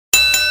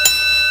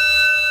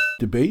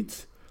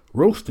debates,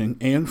 roasting,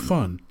 and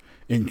fun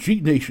in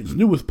Cheat Nation's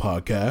newest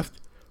podcast,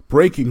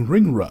 Breaking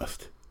Ring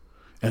Rust.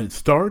 And it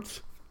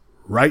starts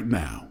right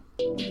now.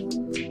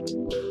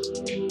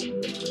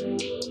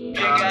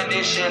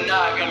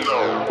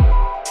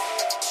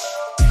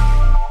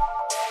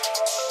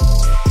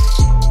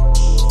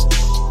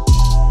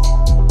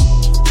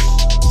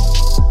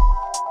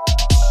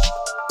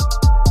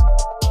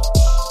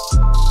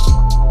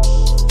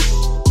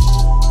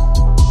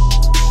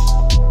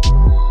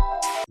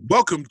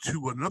 Welcome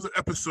to another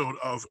episode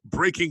of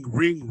Breaking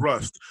Ring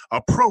Rust,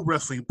 a pro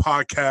wrestling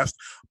podcast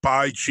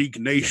by Cheat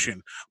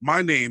Nation.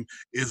 My name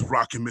is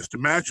Rockin' Mr.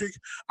 Magic.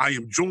 I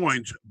am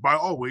joined by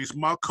always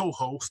my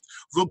co-host,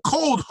 the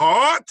Cold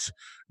Heart,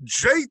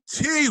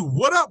 JT.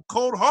 What up,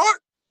 Cold Heart?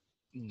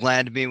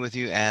 Glad to be with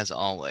you as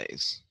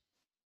always.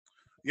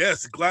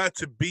 Yes, glad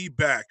to be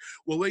back.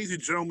 Well, ladies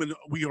and gentlemen,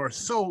 we are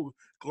so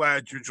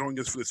glad you're joining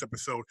us for this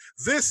episode.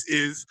 This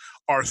is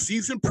our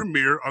season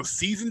premiere of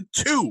season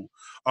 2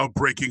 of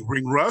Breaking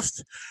Ring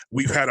Rust.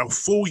 We've had a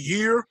full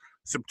year,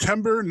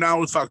 September,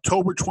 now it's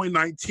October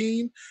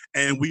 2019,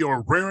 and we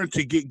are raring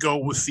to get go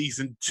with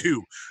season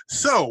 2.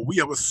 So we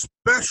have a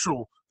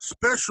special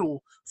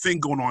thing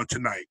going on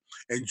tonight.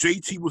 And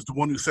JT was the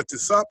one who set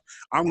this up.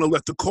 I'm going to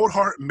let the Cold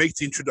Heart make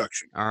the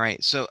introduction. All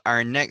right. So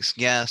our next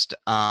guest,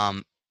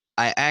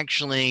 I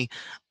actually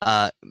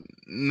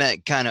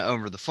met kind of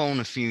over the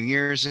phone a few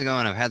years ago,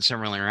 and I've had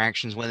several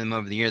interactions with him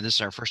over the year. This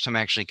is our first time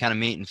actually kind of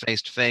meeting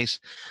face to face.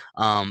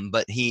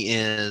 But he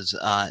is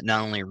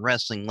not only a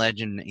wrestling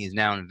legend, he's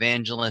now an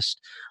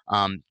evangelist.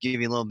 Give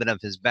you a little bit of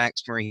his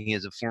backstory. He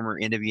is a former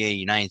NWA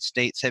United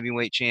States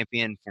heavyweight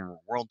champion, former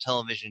world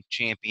television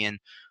champion,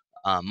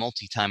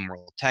 multi-time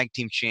world tag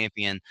team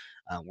champion,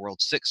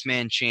 world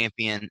six-man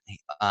champion.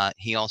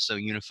 He also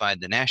unified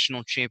the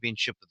national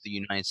championship with the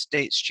United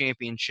States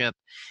championship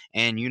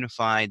and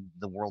unified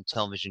the world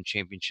television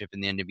championship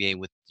in the NWA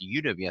with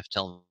the UWF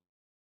television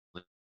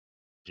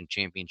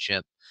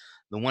championship,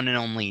 the one and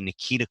only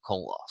Nikita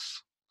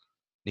Koloff.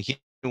 Nikita,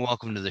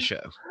 welcome to the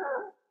show.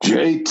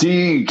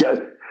 JT,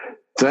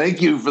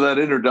 thank you for that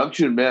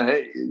introduction, man.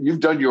 Hey, you've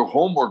done your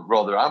homework,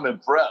 brother. I'm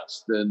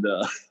impressed. And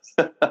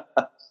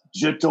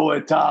je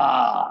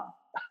t'aime.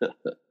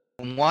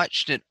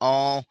 Watched it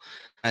all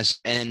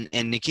and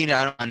Nikita,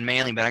 I don't mind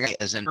mainly, but I got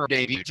as an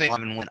debut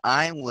when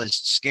I was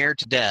scared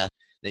to death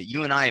that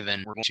you and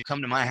Ivan were going to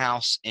come to my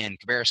house in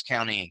Cabarrus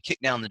County and kick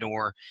down the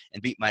door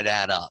and beat my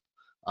dad up.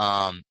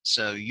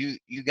 So you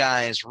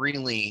guys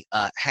really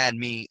had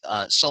me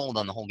sold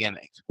on the whole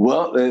gimmick.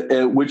 Well,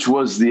 which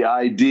was the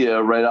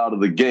idea right out of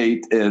the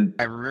gate. And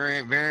I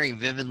very, very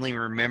vividly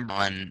remember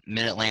on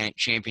Mid-Atlantic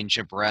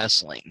Championship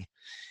Wrestling.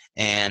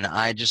 And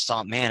I just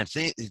thought, man, if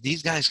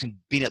these guys can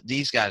beat up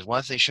these guys, what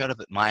if they showed up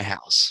at my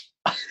house?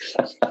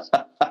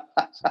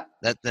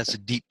 That's a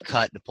deep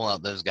cut to pull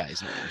out those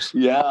guys' names.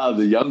 Yeah,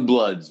 the young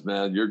bloods,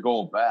 man. You're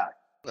going back.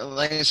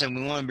 Like I said,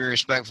 we want to be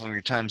respectful of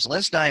your time. So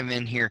let's dive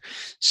in here.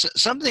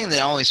 Something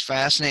that always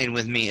fascinated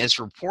with me is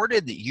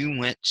reported that you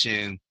went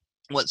to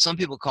what some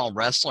people call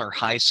wrestler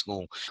high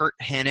school. Curt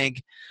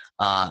Hennig,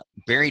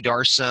 Barry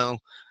Darsow,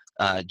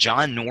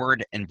 John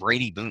Nord, and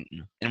Brady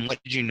Boone. And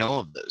what did you know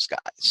of those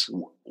guys?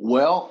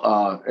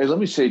 Well, hey, let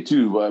me say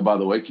too, by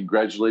the way,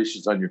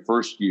 congratulations on your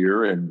first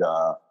year and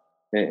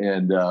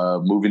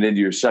moving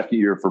into your second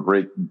year for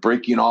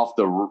breaking off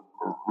the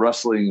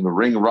wrestling, the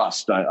ring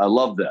rust. I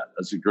love that.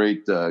 That's a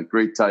great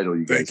title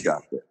you guys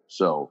got there.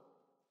 So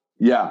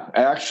yeah,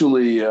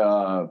 actually,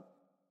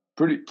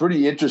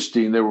 pretty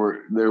interesting. There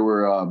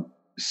were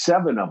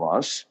 7 of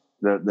us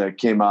that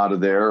came out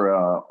of there,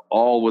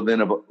 all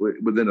within a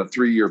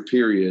 3-year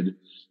period.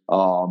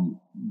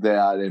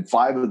 And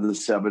 5 of the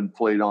 7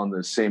 played on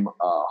the same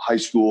high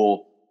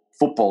school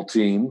football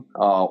team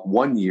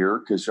 1 year,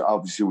 because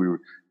obviously we were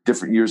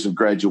different years of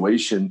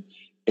graduation.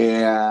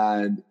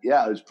 And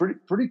yeah, it was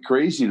pretty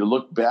crazy to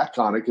look back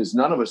on it, because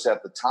none of us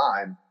at the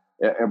time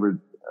ever,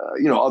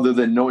 other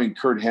than knowing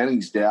Curt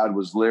Hennig's dad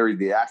was Larry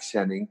the Axe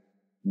Hennig,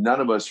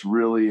 none of us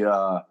really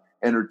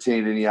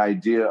entertained any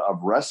idea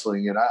of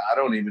wrestling. And I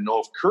don't even know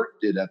if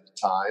Curt did at the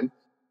time.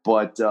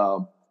 But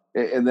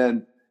and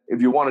then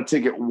if you want to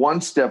take it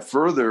one step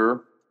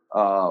further,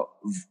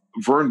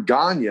 Vern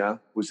Gagne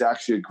was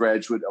actually a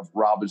graduate of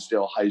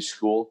Robbinsdale High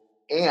School,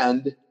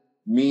 and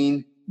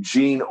Mean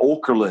Gene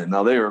Okerlund.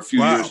 Now they are a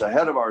few years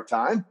ahead of our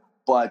time,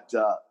 but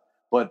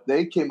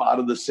they came out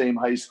of the same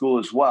high school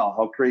as well.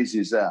 How crazy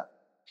is that?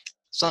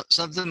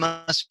 Something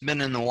must have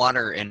been in the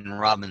water in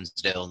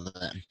Robbinsdale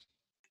then.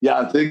 Yeah,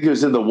 I think it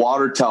was in the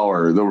water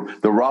tower. The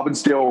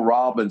Robbinsdale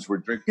Robins were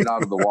drinking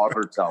out of the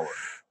water tower.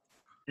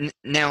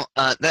 Now,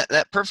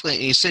 that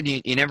perfectly, you said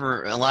you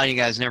never, a lot of you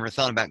guys never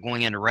thought about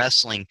going into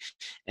wrestling,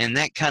 and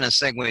that kind of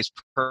segues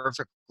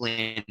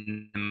perfectly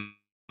into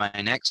my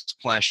next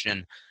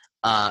question.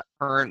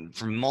 Heard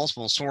from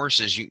multiple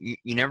sources, you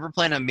never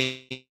plan on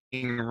being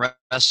a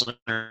wrestler,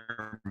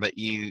 but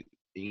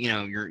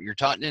you're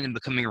taught into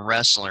becoming a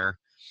wrestler,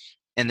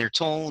 and they're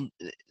told,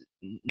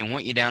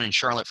 want you down in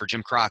Charlotte for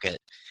Jim Crockett,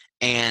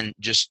 and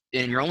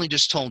you're only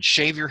just told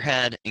shave your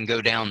head and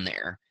go down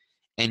there.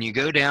 and you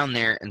go down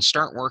there and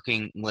start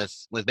working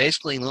with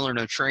basically little or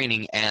no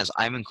training as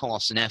Ivan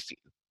Koloff's nephew.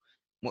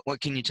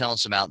 What can you tell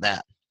us about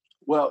that?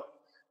 Well,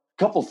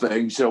 a couple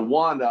things.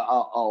 One,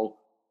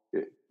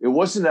 it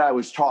wasn't that I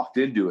was talked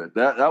into it.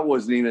 That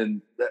wasn't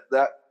even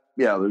that.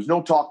 Yeah, there's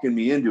no talking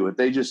me into it.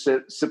 They just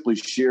simply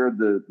shared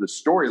the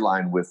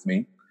storyline with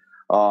me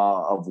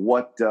of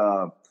what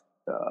the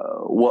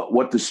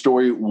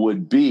story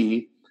would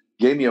be.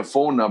 Gave me a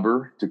phone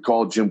number to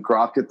call Jim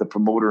Crockett, the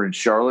promoter in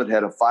Charlotte.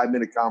 Had a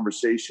 5-minute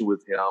conversation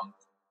with him,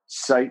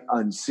 sight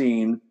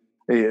unseen.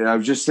 And I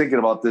was just thinking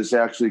about this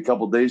actually a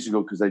couple of days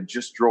ago because I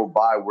just drove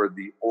by where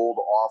the old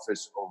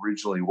office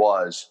originally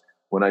was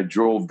when I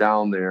drove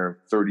down there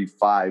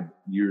 35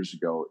 years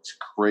ago. It's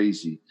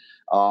crazy.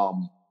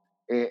 And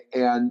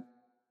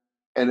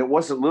it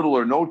wasn't little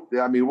or no,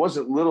 I mean, it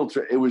wasn't little,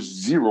 it was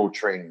zero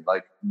training,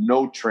 like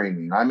no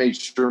training. I made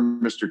sure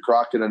Mr.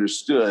 Crockett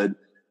understood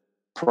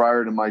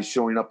prior to my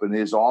showing up in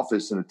his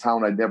office in a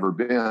town I'd never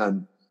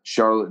been,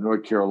 Charlotte,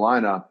 North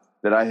Carolina,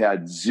 that I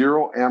had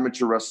zero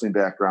amateur wrestling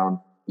background,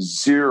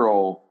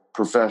 zero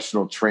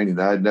professional training,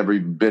 that I had never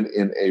even been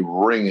in a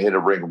ring, hit a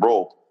ring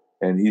rope.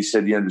 And he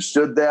said he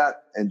understood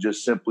that and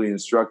just simply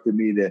instructed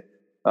me to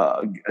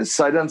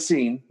sight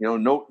unseen,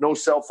 no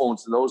cell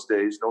phones in those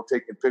days, no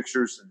taking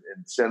pictures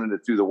and sending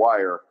it through the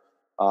wire.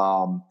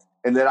 And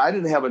then I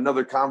didn't have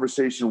another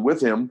conversation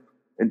with him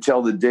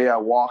until the day I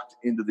walked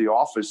into the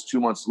office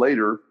 2 months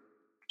later,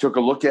 took a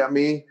look at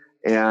me,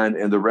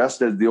 and the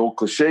rest, as the old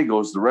cliche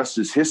goes, the rest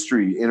is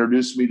history.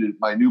 Introduced me to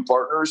my new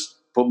partners,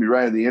 put me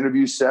right in the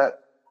interview set.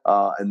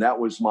 And that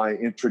was my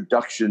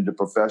introduction to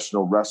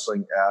professional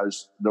wrestling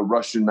as the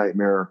Russian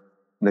Nightmare,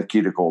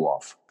 Nikita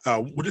Koloff.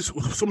 What is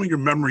some of your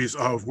memories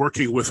of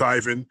working with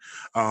Ivan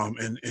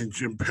and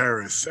Jim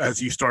Paris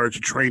as you started to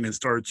train and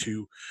started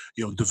to,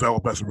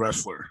 develop as a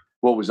wrestler?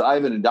 Well, it was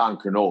Ivan and Don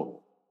Kernodle.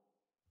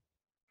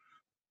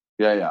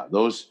 Yeah.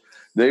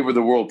 They were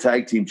the world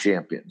tag team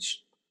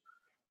champions.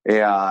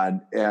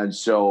 And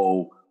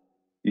so,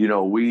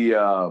 we,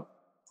 of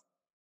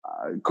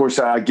course,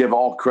 I give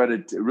all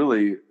credit,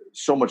 really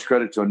so much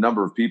credit to a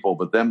number of people,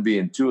 but them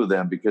being two of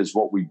them, because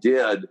what we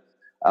did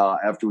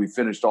after we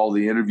finished all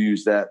the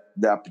interviews that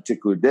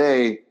particular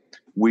day,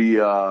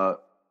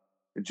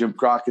 Jim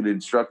Crockett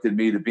instructed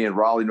me to be in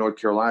Raleigh, North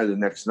Carolina the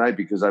next night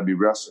because I'd be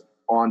wrestling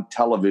on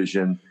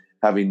television,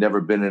 having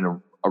never been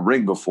in a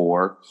ring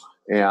before.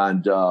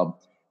 And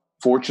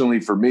fortunately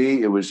for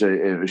me, it was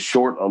a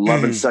short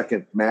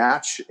 11-second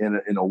match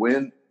in a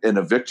win, in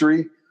a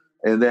victory.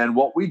 And then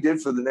what we did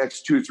for the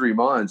next 2-3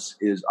 months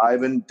is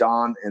Ivan,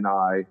 Don, and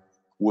I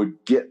would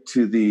get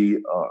to the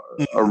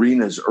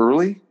arenas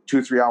early,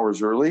 2-3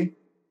 hours early,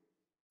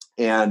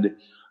 and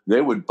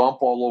they would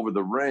bump all over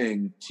the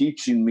ring,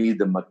 teaching me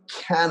the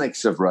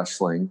mechanics of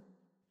wrestling.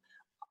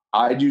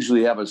 I'd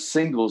usually have a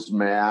singles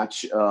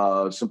match,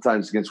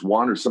 sometimes against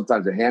one, or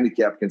sometimes a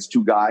handicap against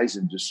two guys,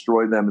 and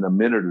destroy them in a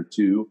minute or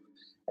two.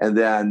 And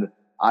then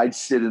I'd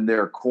sit in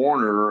their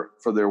corner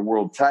for their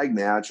world tag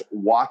match,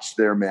 watch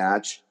their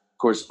match. Of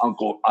course,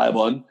 Uncle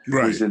Ivan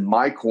was in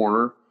my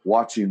corner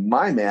watching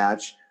my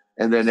match.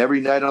 And then every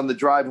night on the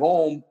drive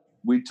home,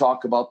 we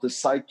talk about the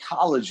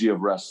psychology of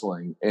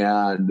wrestling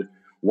and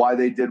why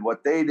they did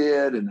what they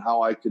did and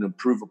how I can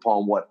improve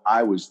upon what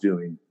I was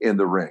doing in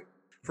the ring.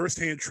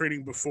 Firsthand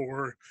training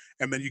before,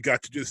 and then you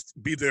got to just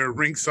be there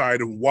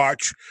ringside and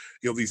watch,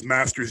 these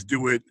masters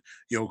do it,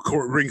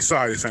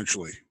 ringside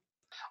essentially.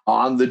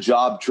 On the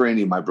job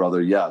training, my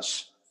brother.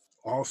 Yes.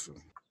 Awesome.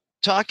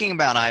 Talking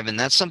about Ivan,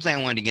 that's something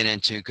I wanted to get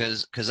into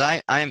because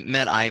I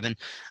met Ivan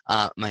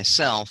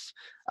myself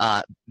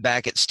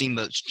back at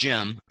Steamboat's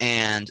gym,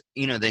 and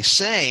they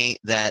say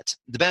that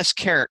the best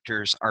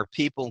characters are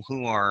people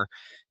who are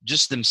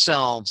just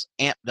themselves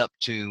amped up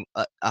to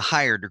a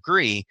higher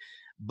degree.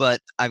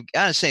 But I've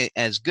got to say,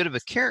 as good of a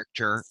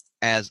character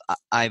as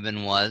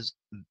Ivan was,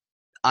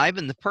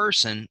 Ivan the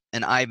person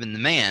and Ivan the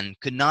man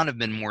could not have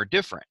been more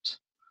different.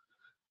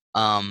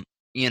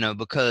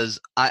 Because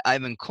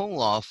Ivan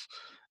Koloff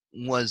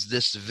was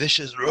this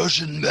vicious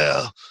Russian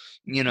bear,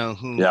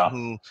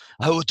 who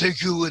I will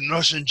take you in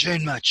Russian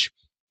chain match.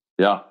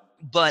 Yeah.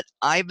 But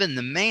Ivan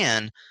the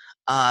man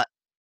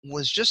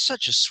was just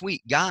such a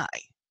sweet guy.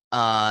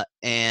 So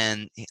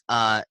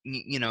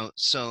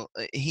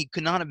he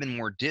could not have been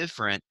more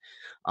different.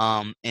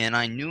 And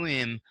I knew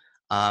him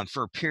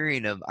for a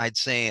period of, I'd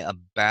say,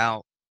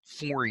 about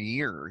 4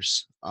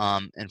 years.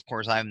 And of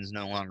course, Ivan's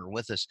no longer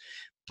with us.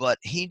 But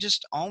he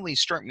just always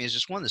struck me as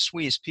just one of the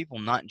sweetest people,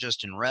 not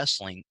just in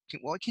wrestling.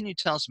 What can you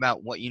tell us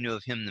about what you know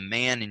of him, the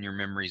man, and your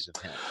memories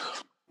of him?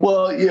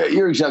 Well, yeah,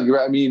 you're exactly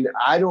right. I mean,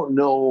 I don't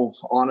know,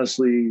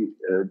 honestly,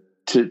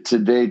 to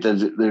date,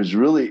 that there's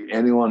really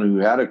anyone who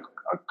had a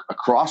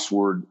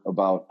crossword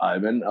about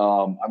Ivan.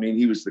 I mean,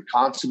 he was the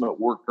consummate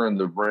worker in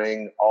the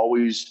ring,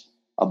 always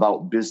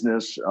about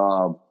business.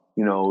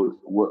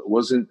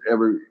 Wasn't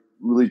ever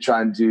really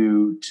trying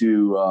to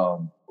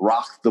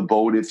rock the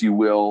boat, if you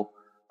will.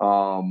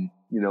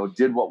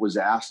 Did what was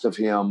asked of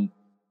him,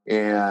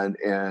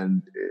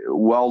 and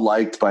well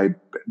liked by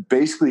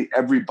basically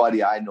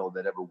everybody I know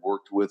that ever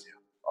worked with him.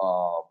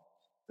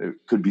 There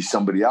could be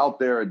somebody out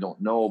there, I don't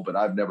know, but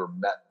I've never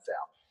met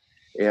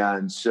them.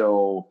 And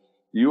so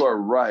you are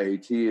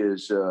right. He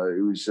is.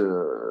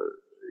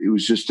 He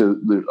was just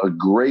a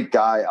great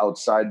guy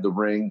outside the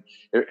ring.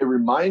 It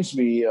reminds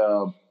me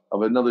of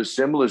another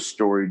similar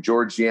story,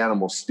 George the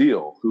Animal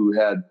Steele, who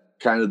had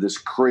kind of this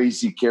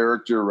crazy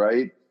character,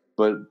 right?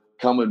 But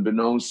coming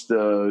beknownst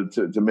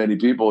to many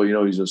people,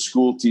 he's a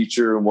school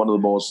teacher and one of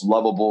the most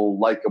lovable,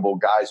 likable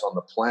guys on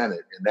the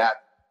planet. And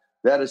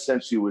that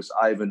essentially was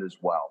Ivan as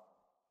well.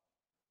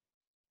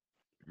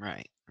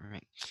 Right.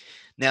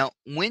 Now,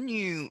 when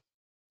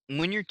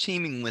you're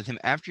teaming with him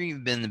after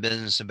you've been in the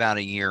business about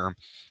a year,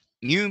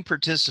 you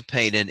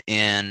participated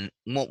in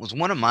what was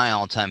one of my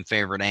all-time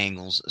favorite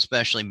angles,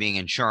 especially being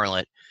in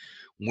Charlotte,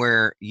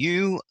 where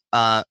you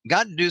got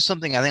to do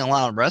something I think a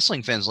lot of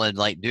wrestling fans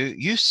like do.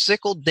 You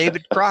sickled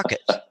David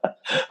Crockett.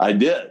 I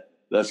did.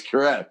 That's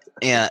correct.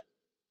 Yeah.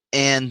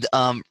 And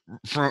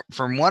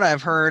from what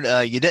I've heard,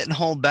 you didn't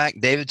hold back.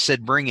 David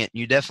said, "Bring it."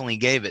 You definitely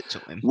gave it to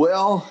him.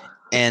 Well,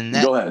 and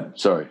that, go ahead.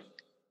 Sorry.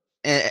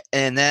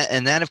 And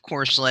that of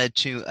course led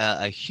to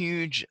a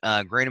huge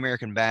Great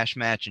American Bash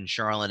match in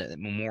Charlotte at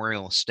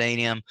Memorial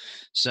Stadium.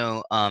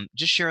 So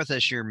just share with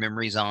us your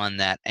memories on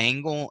that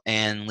angle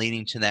and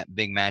leading to that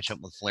big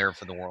matchup with Flair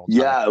for the world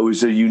title. Yeah, it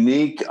was a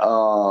unique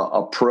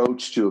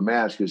approach to a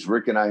match because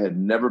Rick and I had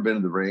never been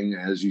in the ring.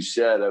 As you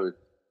said, I had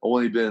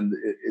only been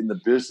in the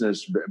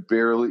business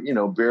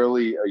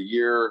barely a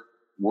year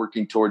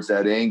working towards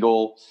that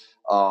angle.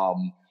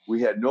 We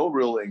had no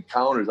real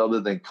encounters other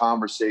than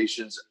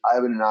conversations.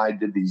 Ivan and I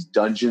did these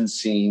dungeon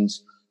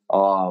scenes.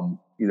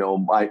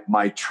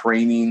 My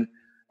training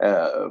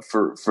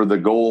for the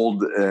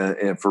gold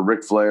and for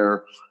Ric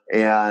Flair,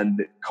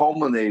 and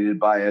culminated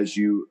by, as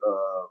you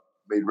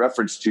made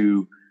reference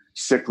to,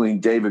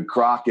 sickling David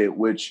Crockett,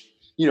 which,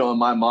 in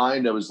my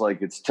mind, I was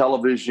like, it's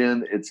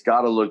television. It's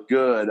got to look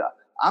good.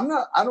 I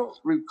don't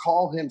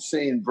recall him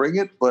saying bring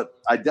it, but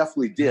I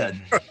definitely did.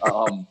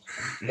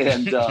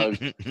 And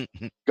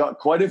got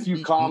quite a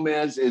few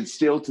comments, and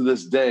still to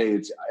this day,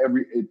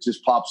 it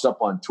just pops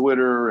up on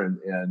Twitter and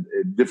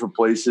in different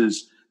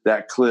places,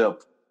 that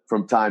clip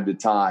from time to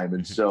time.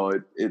 And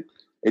so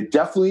it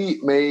definitely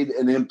made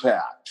an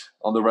impact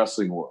on the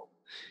wrestling world.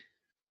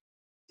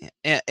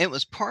 Yeah, it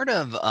was part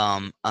of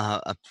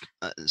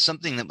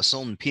something that was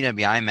sold in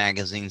PWI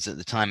magazines at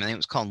the time. I think it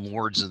was called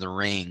Lords of the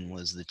Ring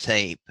was the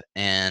tape.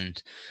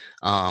 And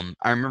I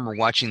remember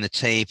watching the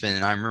tape,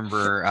 and I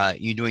remember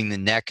you doing the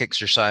neck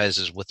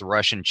exercises with the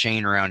Russian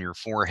chain around your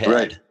forehead,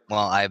 right,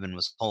 while Ivan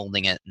was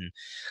holding it. And,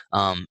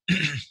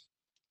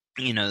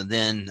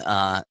 then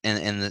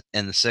and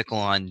the sickle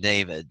on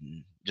David,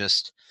 and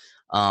just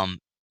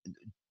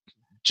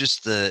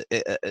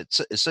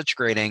it's such a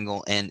great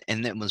angle, and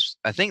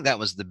I think that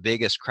was the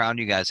biggest crowd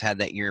you guys had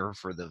that year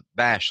for the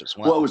Bash as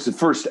well. Well, it was the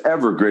first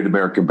ever Great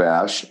American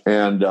Bash,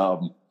 and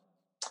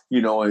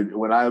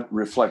when I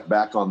reflect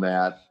back on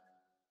that,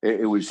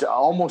 it was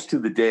almost to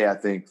the day, I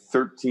think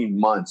 13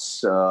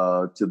 months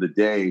to the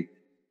day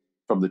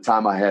from the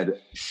time I had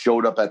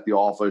showed up at the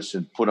office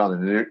and put on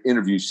an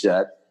interview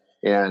set.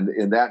 And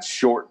in that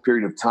short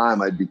period of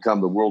time, I'd become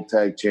the world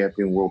tag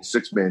champion, world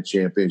six-man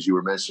champion, as you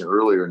were mentioning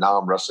earlier. Now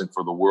I'm wrestling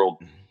for the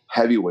world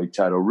heavyweight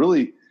title.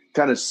 Really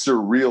kind of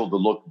surreal to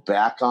look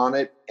back on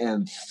it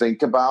and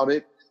think about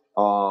it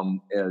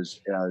as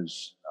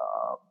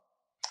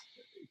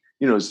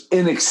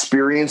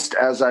inexperienced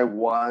as I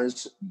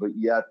was, but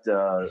yet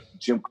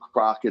Jim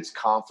Crockett's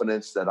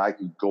confidence that I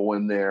could go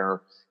in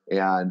there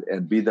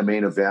and be the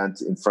main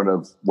event in front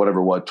of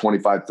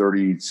 25,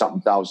 30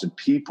 something thousand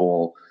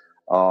people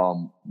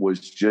was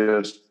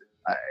just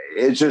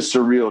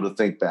surreal to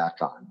think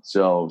back on.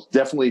 So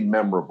definitely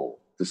memorable,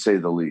 to say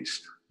the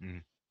least. Mm-hmm.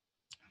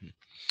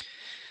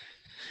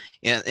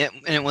 Yeah,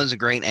 it was a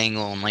great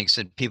angle, and like I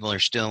said, people are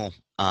still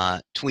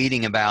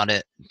tweeting about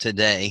it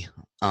today.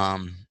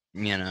 And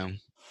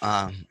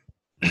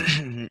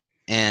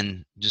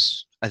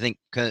just I think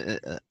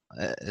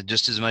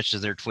just as much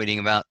as they're tweeting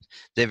about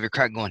David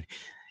Crockett going,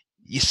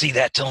 "You see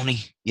that, Tony?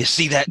 You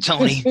see that,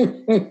 Tony?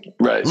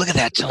 Right. Look at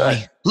that, Tony.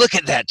 Right. Look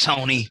at that,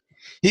 Tony.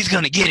 He's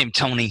going to get him,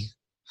 Tony."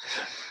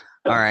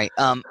 All right.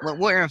 We're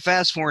going to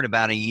fast forward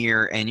about a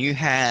year, and you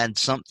had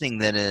something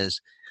that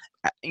is,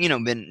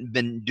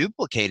 been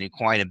duplicated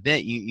quite a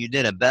bit. You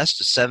did a best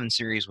of 7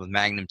 series with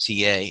Magnum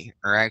TA,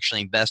 or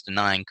actually best of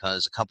 9,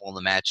 because a couple of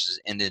the matches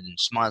ended in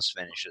schmuzz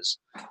finishes.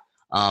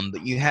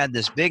 But you had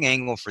this big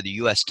angle for the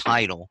U.S.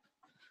 title,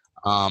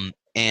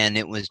 and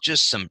it was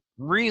just some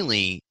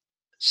really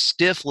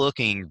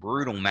stiff-looking,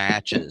 brutal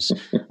matches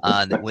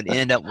that would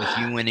end up with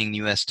you winning the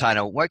U.S.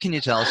 title. What can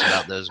you tell us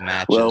about those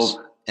matches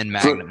in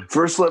Magnum?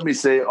 First, let me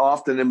say,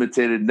 often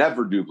imitated,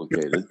 never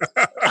duplicated.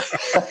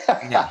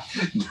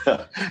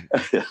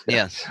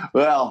 Yes.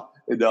 Well,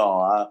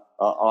 no.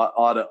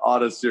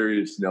 On a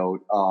serious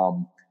note,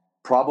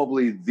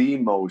 probably the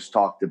most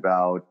talked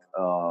about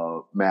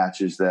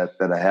matches that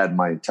I had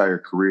my entire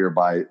career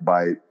by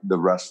the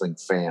wrestling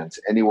fans.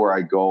 Anywhere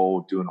I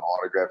go, doing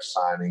autograph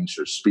signings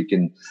or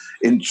speaking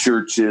in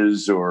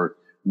churches or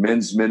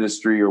men's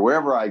ministry or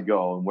wherever I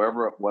go and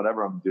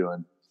whatever I'm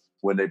doing,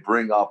 when they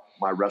bring up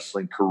my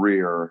wrestling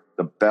career,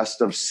 the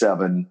best of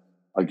 7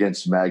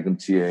 against Magnum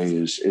TA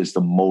is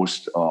the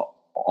most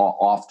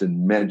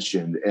often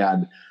mentioned.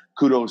 And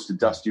kudos to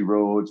Dusty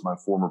Rhodes, my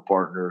former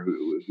partner,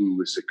 who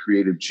was a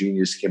creative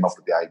genius, came up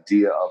with the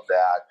idea of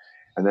that.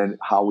 And then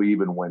how we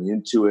even went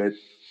into it,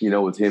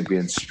 with him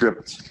being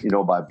stripped,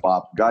 by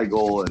Bob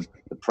Geigel and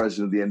the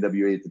president of the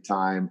NWA at the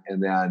time.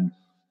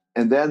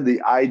 And then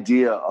the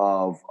idea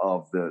of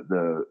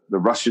the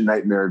Russian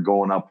Nightmare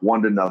going up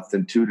 1-0,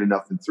 2-0,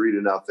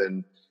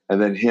 3-0,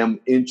 and then him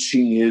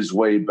inching his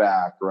way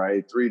back,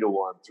 right?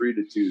 3-1,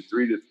 3-2,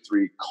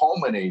 3-3,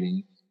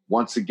 culminating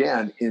once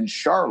again in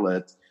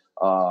Charlotte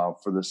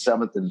for the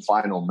 7th and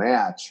final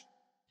match,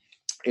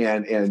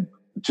 and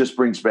just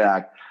brings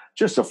back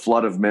just a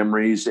flood of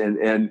memories.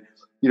 And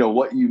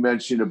what you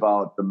mentioned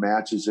about the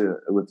matches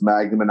with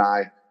Magnum and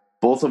I.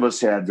 Both of us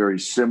had very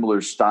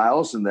similar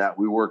styles in that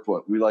we worked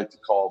what we like to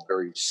call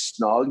very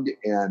snug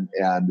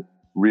and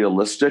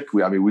realistic.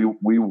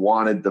 We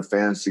wanted the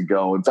fans to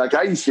go. In fact,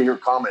 I used to hear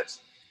comments,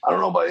 I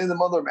don't know about any of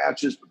them other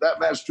matches, but that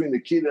match between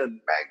Nikita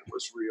and Magnum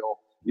was real,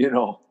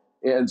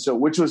 and so,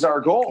 which was our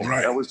goal.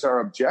 Right. That was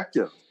our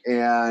objective.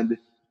 And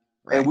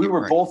we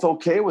were both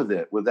okay with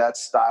it, with that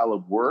style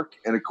of work.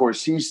 And of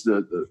course, he's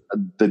the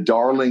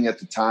darling at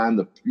the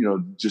time,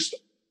 just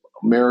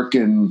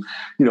American,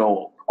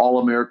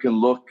 all-American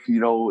look,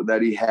 that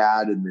he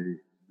had, and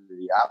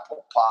the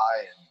apple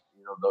pie, and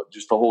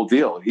just the whole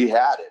deal. He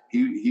had it.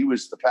 He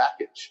was the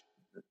package.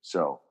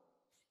 So,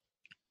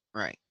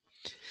 right.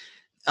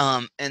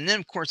 And then,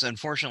 of course,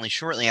 unfortunately,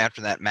 shortly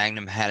after that,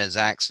 Magnum had his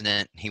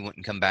accident. He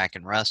wouldn't come back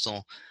and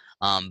wrestle.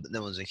 But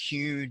there was a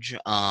huge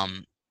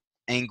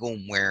angle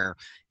where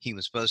he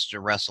was supposed to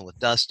wrestle with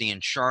Dusty in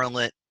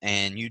Charlotte,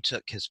 and you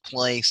took his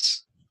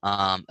place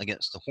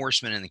against the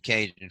Horseman in the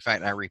cage. In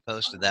fact, I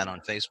reposted that on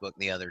Facebook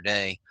the other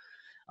day.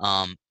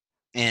 And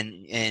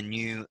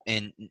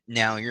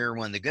now you're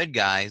one of the good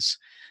guys.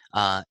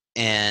 What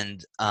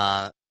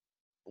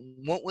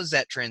was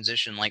that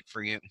transition like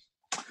for you?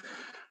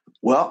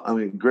 Well,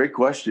 great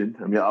question.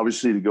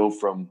 Obviously to go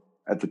from,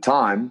 at the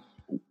time,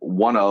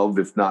 one of,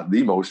 if not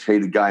the most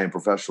hated guy in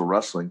professional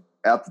wrestling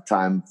at the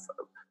time,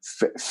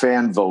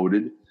 fan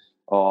voted,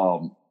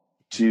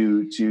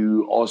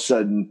 to all of a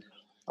sudden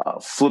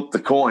flip the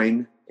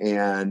coin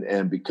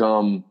and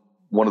become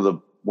one of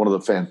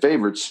the fan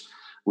favorites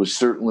was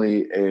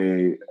certainly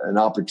an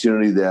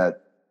opportunity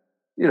that,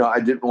 I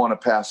didn't want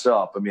to pass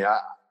up.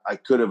 I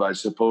could have, I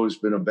suppose,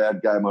 been a bad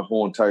guy my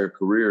whole entire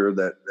career.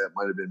 That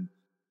might have been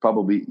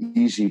probably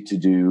easy to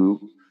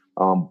do.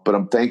 But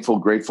I'm thankful,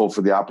 grateful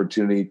for the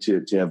opportunity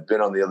to have been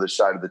on the other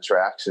side of the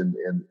tracks and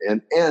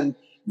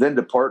then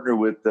to partner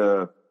with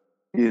the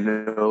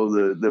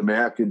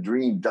American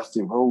Dream,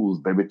 Dusty Rhodes,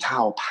 baby,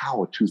 Tower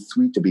Power, too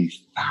sweet to be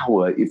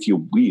sour, if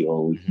you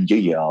will.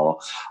 Yeah.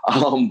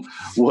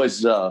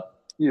 Was,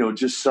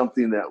 just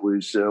something that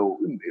was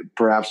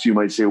perhaps you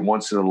might say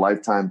once in a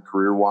lifetime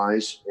career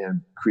wise,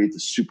 and create the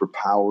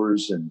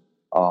superpowers and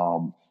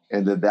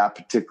that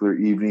particular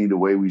evening, the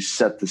way we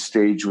set the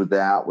stage with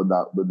that, with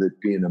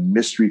it being a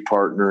mystery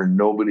partner and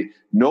nobody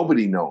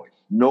knowing,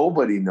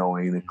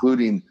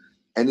 including,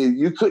 and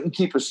you couldn't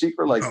keep a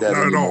secret like that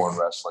anymore in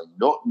wrestling.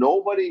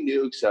 Nobody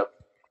knew except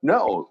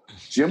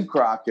Jim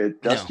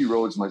Crockett, Dusty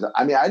Rhodes, myself.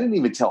 I didn't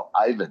even tell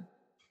Ivan.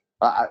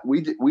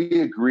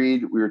 We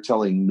agreed we were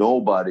telling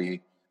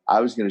nobody. I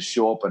was going to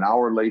show up an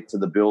hour late to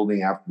the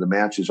building after the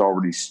match has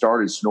already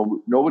started,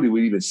 so nobody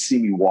would even see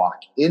me walk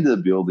into the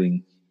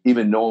building,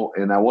 even though,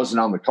 and I wasn't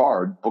on the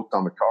card, booked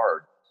on the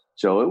card.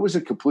 So it was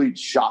a complete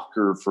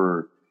shocker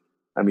for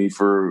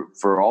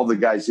all the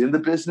guys in the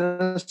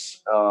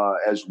business,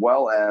 as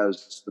well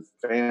as the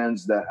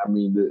fans that,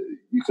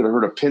 you could have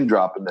heard a pin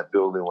drop in that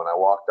building when I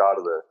walked out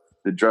of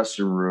the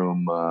dressing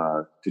room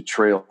to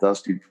trail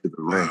Dusty to the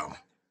ring. Wow.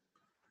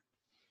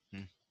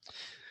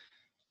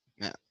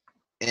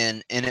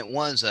 And it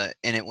was a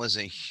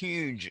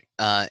huge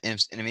and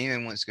if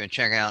anyone wants to go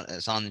check out,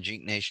 it's on the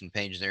Geek Nation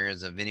page. There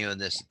is a video of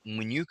this.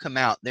 When you come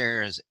out,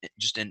 there is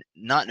just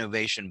not an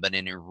ovation, but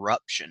an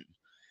eruption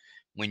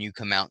when you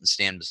come out and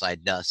stand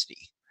beside Dusty.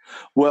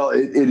 Well,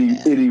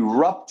 it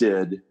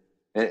erupted,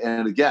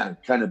 and again,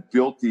 kind of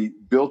built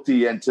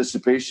the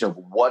anticipation of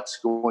what's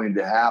going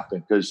to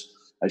happen. Because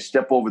I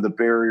step over the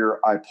barrier,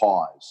 I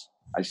pause.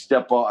 I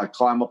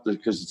climb up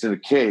because it's in a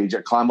cage. I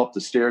climb up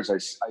the stairs.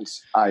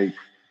 I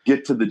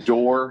get to the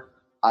door,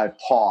 I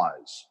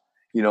pause.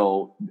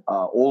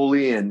 Ole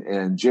and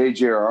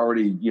JJ are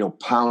already,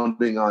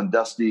 pounding on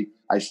Dusty.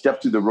 I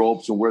step through the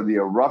ropes, and where the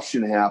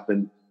eruption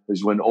happened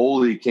is when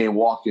Ole came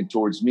walking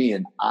towards me,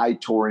 and I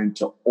tore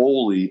into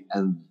Ole,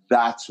 and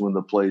that's when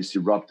the place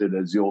erupted,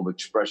 as the old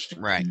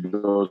expression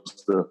goes.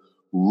 The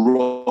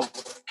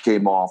roof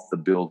came off the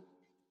building.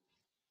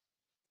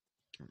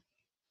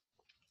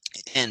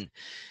 And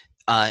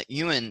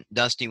you and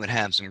Dusty would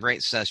have some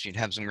great success. You'd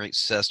have some great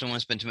success. Don't want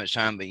to spend too much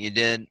time, but you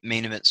did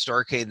main event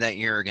Starrcade that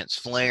year against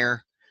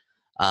Flair.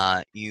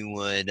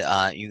 You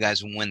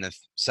guys would win the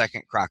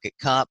second Crockett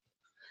Cup.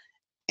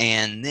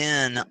 and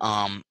then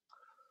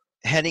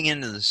heading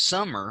into the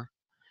summer,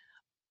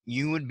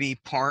 you would be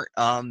part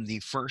of the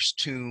first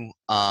two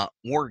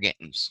War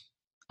Games.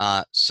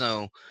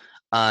 So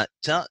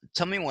tell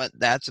me what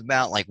that's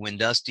about. Like when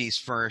Dusty's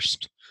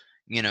first,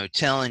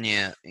 telling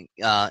you,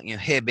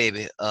 hey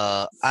baby,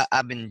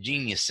 I've been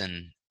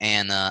geniusing,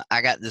 and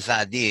I got this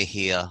idea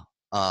here.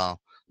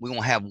 We're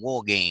gonna have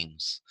War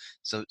Games.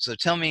 So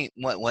tell me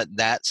what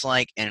that's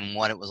like and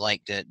what it was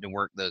like to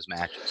work those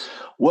matches.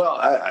 Well,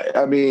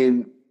 I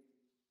mean,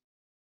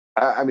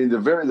 the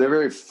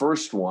very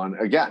first one,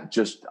 again,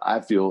 just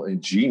I feel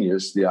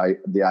ingenious. The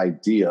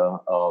idea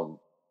of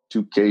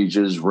two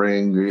cages,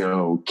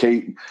 ring,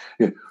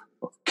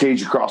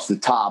 cage across the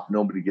top,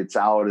 nobody gets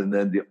out, and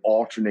then they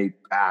alternate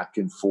back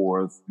and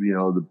forth.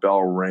 The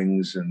bell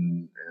rings,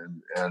 and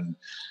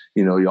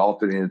you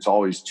alternate. It's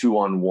always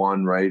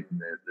 2-on-1, right? And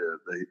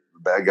the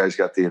bad guys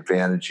got the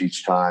advantage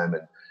each time,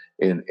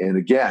 and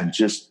again,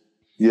 just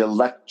the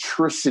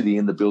electricity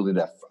in the building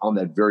on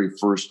that very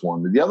first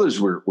one. The others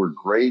were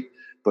great,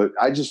 but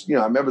I just,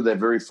 I remember that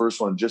very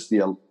first one,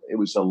 it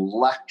was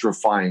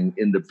electrifying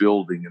in the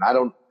building. And I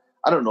don't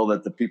know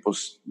that the people,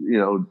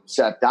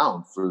 sat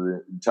down for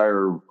the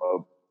entire,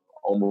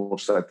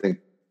 almost, I think,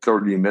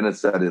 30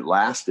 minutes that it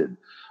lasted.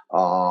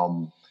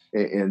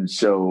 And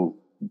so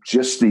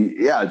just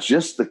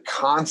the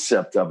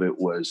concept of it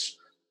was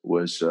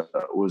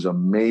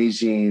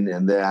amazing.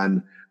 And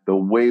then the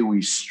way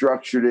we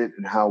structured it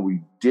and how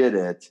we did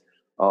it,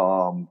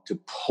 to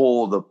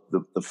pull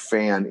the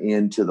fan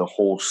into the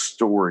whole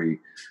story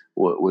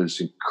was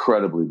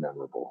incredibly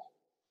memorable.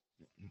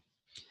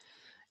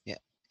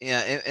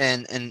 Yeah,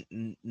 and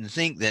to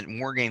think that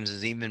War Games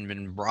has even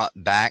been brought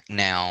back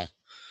now,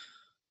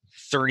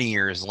 30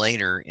 years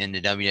later,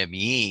 into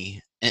WWE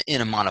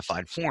in a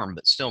modified form,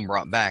 but still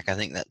brought back. I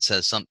think that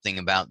says something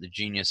about the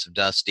genius of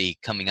Dusty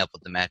coming up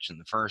with the match in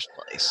the first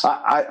place.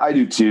 I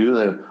do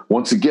too.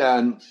 Once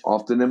again,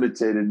 often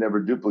imitated,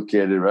 never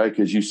duplicated, right?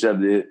 Because you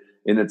said it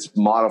in its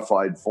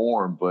modified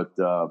form, but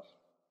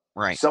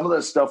right. Some of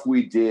the stuff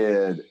we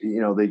did,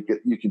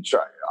 you can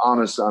try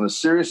on a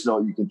serious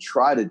note, you can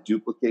try to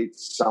duplicate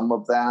some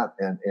of that,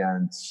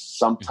 and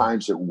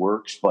sometimes it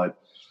works, but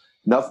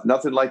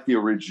nothing like the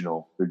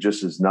original. There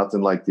just is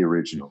nothing like the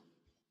original.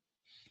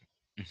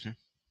 Mm-hmm.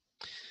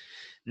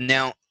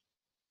 Now,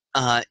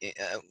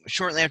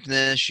 shortly after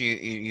this,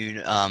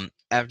 you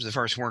after the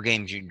first War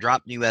Games, you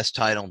dropped the U.S.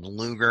 title to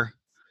Luger.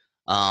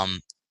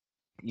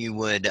 You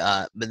would,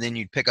 but then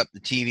you'd pick up the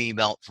TV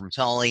belt from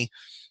Tully.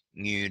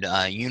 You'd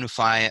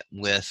unify it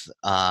with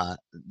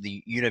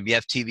the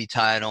UWF TV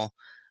title,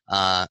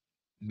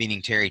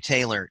 beating Terry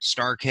Taylor at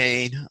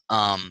Starrcade.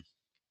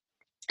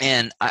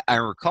 And I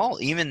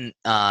recall even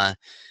not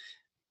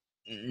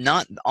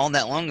all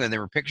that long ago,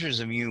 there were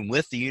pictures of you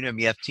with the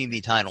UWF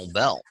TV title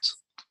belt,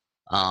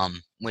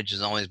 which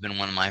has always been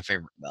one of my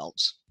favorite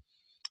belts.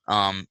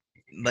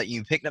 But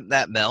you picked up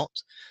that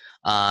belt,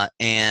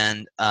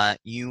 and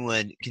you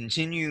would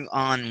continue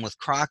on with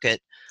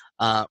Crockett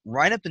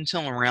right up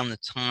until around the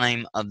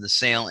time of the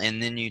sale,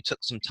 and then you took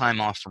some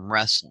time off from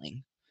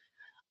wrestling.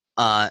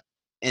 And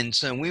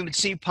so we would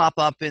see you pop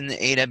up in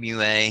the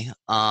AWA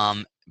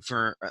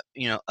for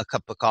a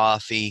cup of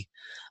coffee,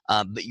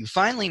 but you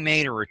finally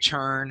made a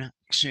return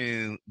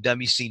to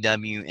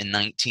WCW in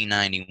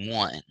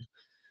 1991.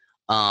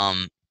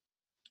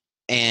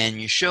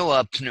 And you show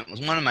up, and it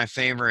was one of my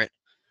favorite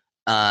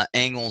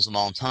angles of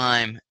all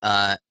time.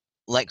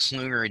 Lex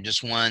Luger had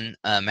just won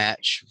a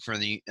match for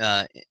the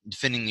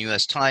defending the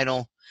U.S.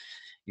 title.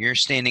 You're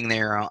standing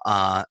there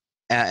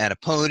at a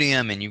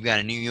podium, and you've got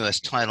a new U.S.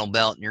 title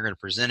belt, and you're going to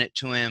present it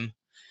to him.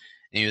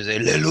 And you say,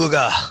 "Le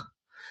Luger,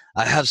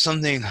 I have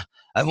something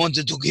I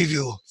wanted to give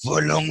you for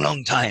a long,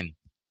 long time."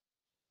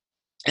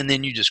 And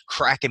then you just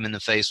crack him in the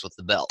face with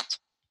the belt.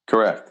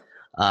 Correct.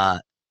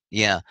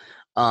 Yeah.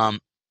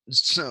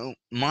 So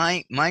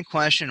my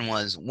question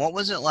was, what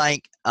was it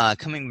like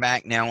coming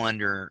back now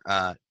under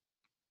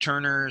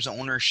Turner's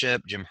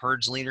ownership, Jim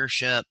Herd's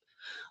leadership,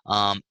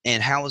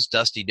 and how was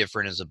Dusty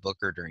different as a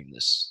booker during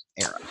this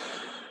era?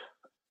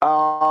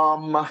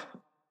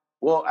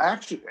 Well,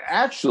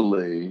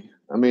 actually,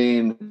 I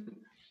mean,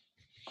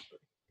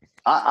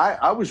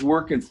 I was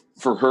working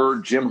for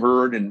Herd, Jim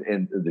Herd,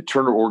 and the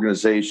Turner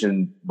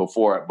organization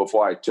before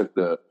I took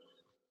the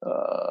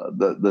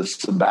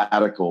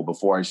sabbatical,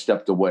 before I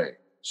stepped away.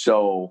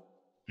 So,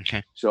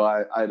 okay. So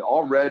I'd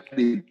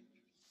already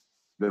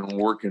been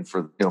working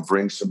for,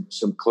 bring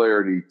some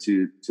clarity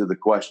to the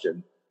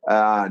question,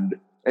 and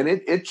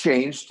it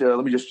changed.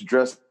 Let me just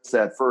address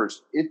that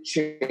first. It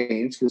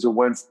changed because it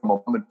went from a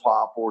mom and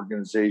pop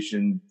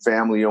organization,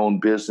 family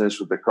owned business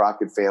with the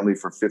Crockett family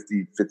for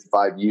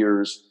 55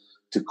 years,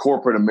 to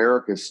corporate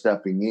America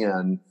stepping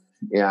in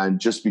and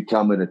just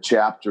becoming a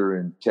chapter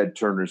in Ted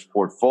Turner's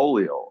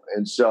portfolio.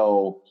 And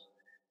so,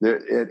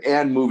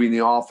 and moving the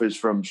office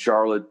from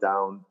Charlotte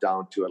down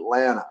to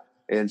Atlanta.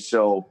 And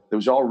so there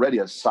was already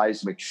a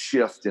seismic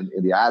shift in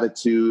the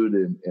attitude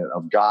and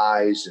of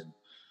guys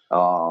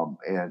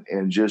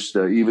and just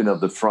even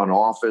of the front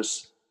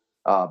office.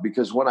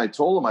 because when I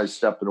told him I was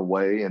stepping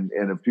away, and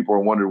if people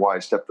were wondering why I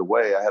stepped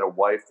away, I had a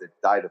wife that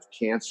died of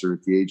cancer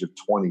at the age of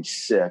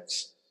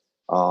 26.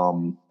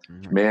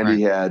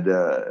 Mandy had,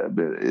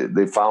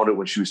 they found it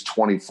when she was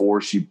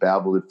 24. She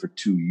battled it for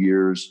 2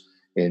 years,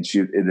 and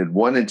it had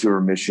went into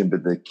remission,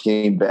 but they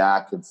came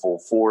back in full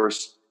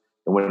force.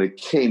 And when it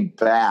came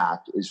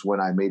back is when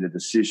I made a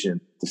decision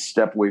to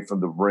step away from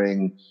the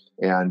ring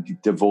and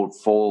devote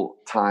full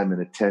time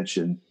and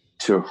attention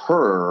to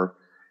her,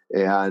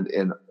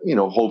 and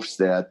hopes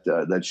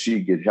that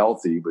she'd get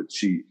healthy. But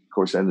she, of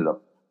course, ended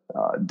up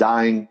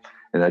dying.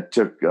 And I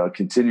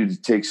continued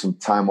to take some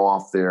time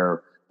off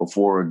there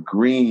before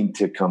agreeing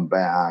to come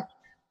back.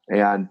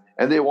 And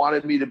they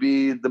wanted me to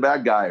be the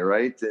bad guy,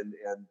 right? And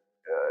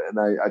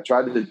I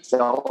tried to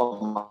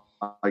tell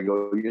them, I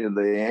go,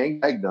 the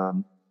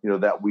Angdom,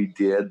 that we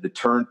did, the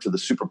turn to the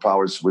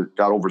superpowers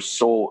got over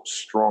so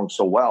strong,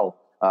 so well.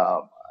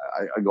 I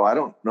go, I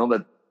don't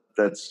know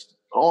that's,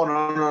 oh,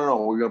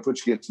 no. We're going to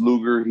put you against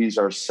Luger. He's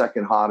our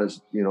second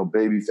hottest,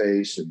 baby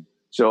face. And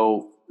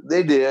so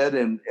they did,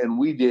 and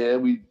we did.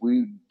 We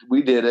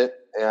did it.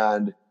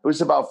 And it was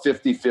about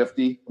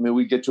 50-50. I mean,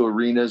 we get to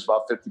arenas,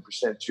 about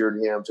 50%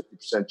 cheered him,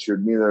 50%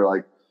 cheered me. They're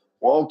like,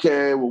 well,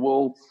 okay,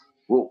 well,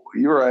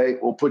 you're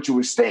right. We'll put you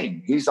with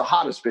Sting. He's the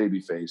hottest baby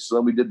face. So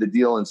then we did the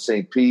deal in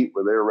St. Pete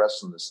where they were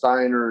wrestling the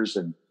Steiners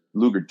and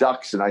Luger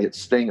Ducks, and I hit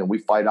Sting, and we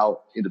fight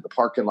out into the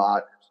parking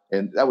lot.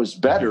 And that was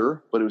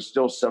better, but it was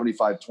still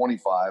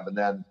 75-25. And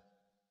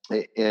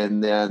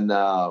then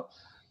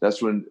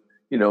that's when,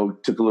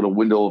 took a little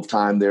window of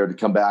time there to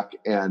come back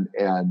and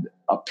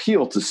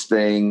appeal to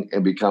Sting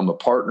and become a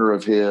partner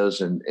of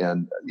his and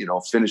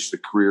finish the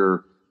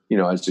career,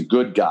 as a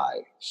good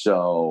guy.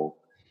 So,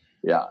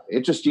 yeah,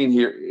 interesting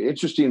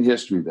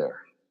history there.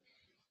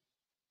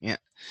 Yeah.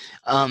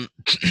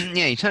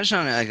 Yeah, you touched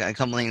on a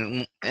couple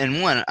things.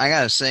 And one, I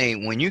got to say,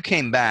 when you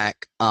came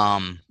back,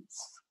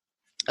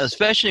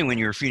 especially when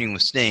you were feuding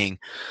with Sting,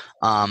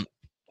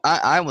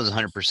 I was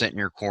 100% in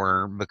your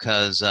corner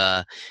because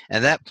at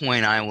that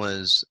point I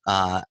was,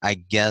 I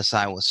guess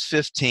I was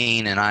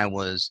 15, and I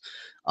was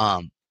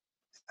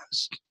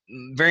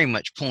very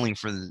much pulling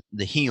for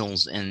the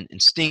heels, and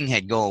Sting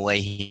had go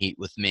away heat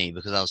with me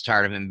because I was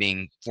tired of him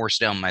being forced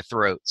down my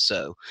throat.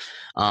 So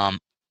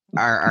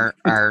our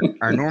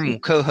normal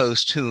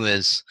co-host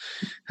who's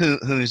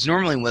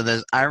normally with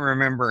us, I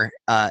remember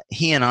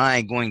he and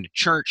I going to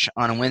church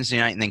on a Wednesday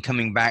night and then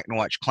coming back to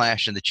watch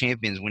Clash of the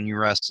Champions when you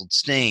wrestled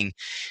Sting,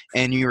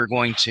 and you were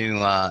going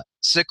to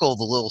sickle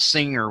the little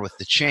singer with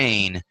the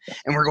chain,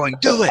 and we're going,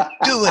 do it.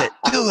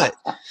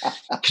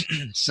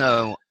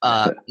 So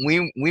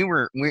we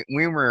were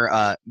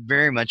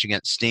very much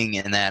against Sting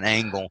in that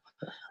angle.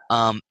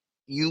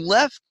 You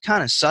left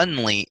kind of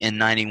suddenly in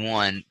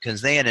 '91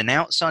 because they had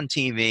announced on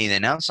TV. They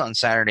announced on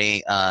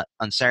Saturday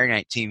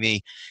Night TV,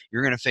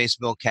 you're going to face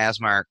Bill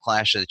Kazmaier at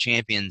Clash of the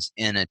Champions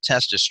in a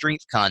test of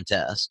strength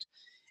contest,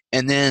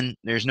 and then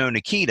there's no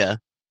Nikita,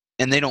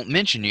 and they don't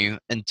mention you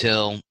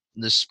until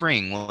the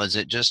spring. Was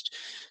it just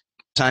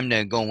time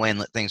to go away and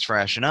let things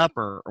freshen up,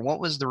 or what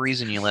was the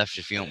reason you left?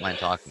 If you don't mind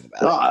talking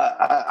about it.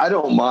 I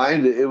don't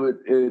mind.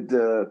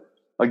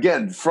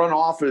 Again, front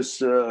office,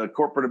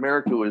 corporate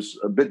America was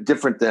a bit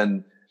different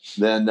than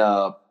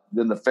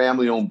the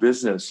family-owned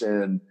business,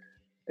 and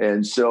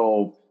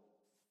so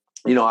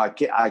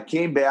I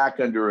came back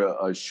under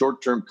a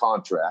short-term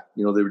contract.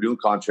 They were doing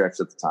contracts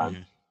at the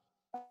time.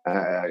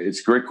 Mm-hmm.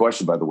 It's a great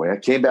question, by the way. I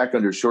came back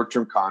under a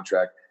short-term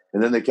contract,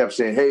 and then they kept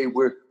saying, "Hey,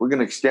 we're going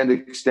to extend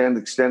it." And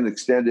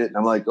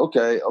I'm like,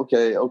 "Okay,"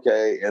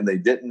 and they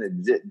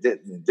didn't,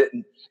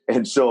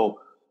 and so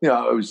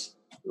I was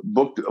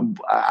booked.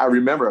 I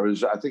remember I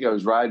think I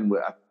was riding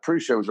with. I'm pretty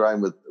sure I was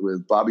riding with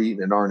Bobby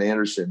Eaton and Arn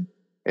Anderson,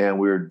 and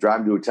we were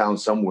driving to a town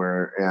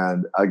somewhere.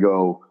 And I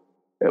go,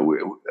 I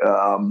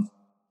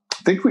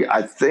think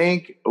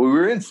we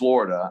were in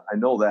Florida. I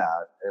know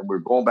that, and we're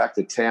going back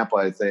to Tampa,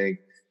 I think.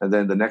 And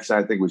then the next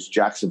night, I think, was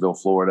Jacksonville,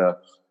 Florida.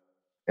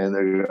 And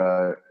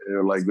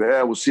they're like,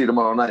 "Yeah, we'll see you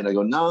tomorrow night." And I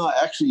go, "No,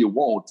 actually, you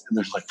won't." And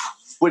they're like,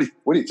 what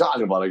are you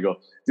talking about? I go,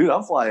 "Dude,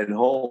 I'm flying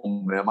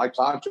home, man. My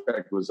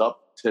contract was up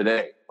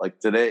today. Like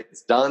today,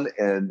 it's done,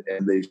 and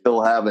they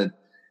still haven't,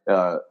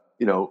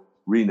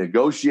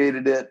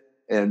 renegotiated it.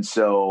 And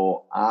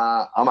so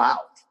I'm out."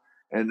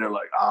 And they're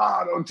like,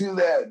 "Don't do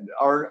that."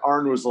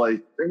 Arn was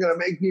like, "They're going to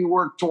make me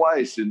work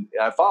twice." And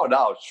I found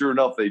out, sure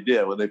enough, they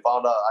did. When they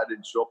found out I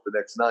didn't show up the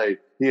next night,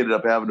 he ended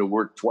up having to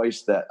work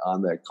twice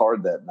on that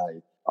card that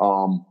night.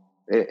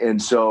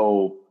 And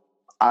so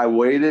I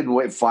waited.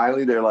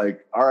 Finally, they're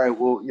like, "All right,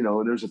 well,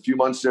 there's a few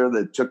months there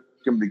that took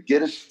them to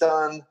get it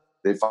done.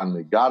 They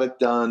finally got it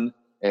done.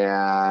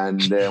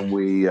 And then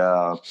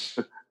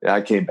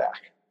I came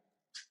back."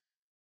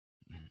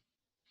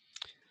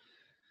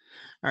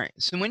 All right.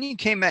 So when you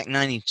came back in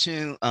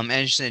 '92,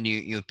 as you said,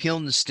 you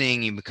appealed to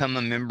Sting. You become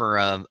a member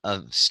of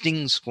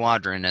Sting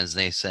Squadron, as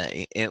they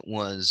say. It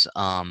was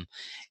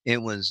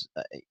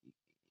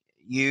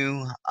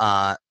you,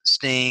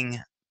 Sting,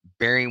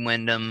 Barry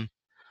Windham,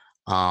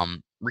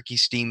 Ricky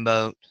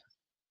Steamboat,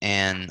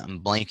 and I'm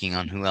blanking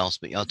on who else,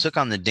 but y'all took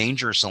on the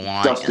Dangerous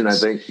Alliance. Dustin, I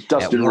think.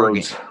 Dustin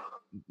Rhodes.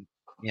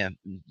 Yeah,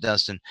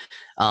 Dustin.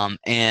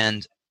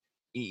 And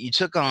you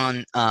took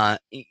on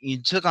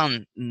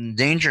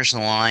Dangerous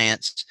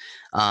Alliance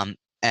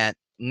at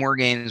War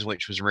Games,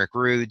 which was Rick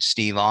Rude,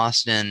 Steve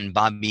Austin,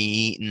 Bobby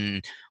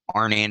Eaton,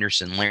 Arn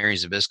Anderson, Larry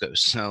Zbyszko.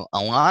 So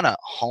a lot of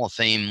Hall of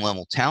Fame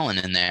level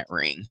talent in that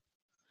ring.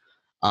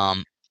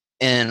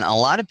 And a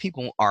lot of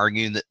people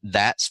argue that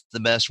that's the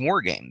best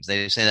War Games.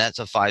 They say that's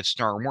a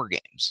 5-star War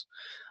Games.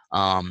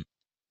 What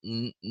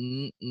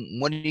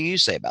do you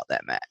say about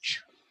that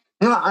match?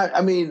 No,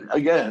 I mean,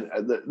 again,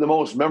 the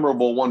most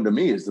memorable one to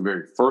me is the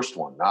very first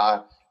one.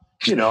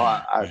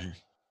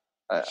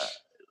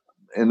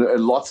 And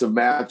lots of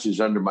matches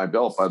under my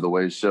belt, by the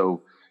way.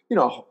 So,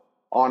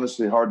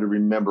 honestly, hard to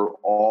remember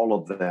all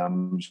of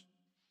them.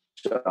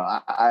 So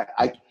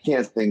I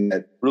can't think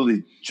that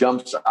really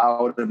jumps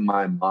out in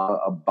my mind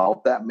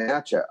about that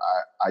match.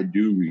 I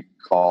do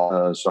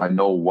recall, so I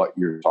know what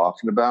you're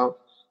talking about.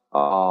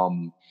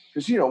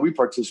 Because we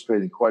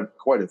participated in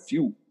quite a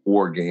few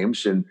War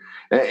Games, and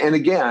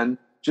again,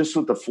 just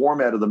with the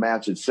format of the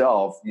match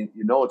itself,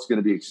 it's going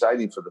to be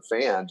exciting for the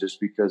fan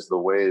just because of the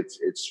way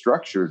it's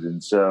structured.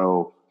 And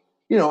so,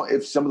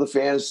 if some of the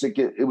fans think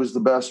it was the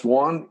best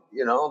one,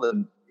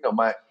 then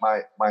my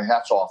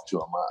hat's off to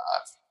them.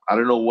 I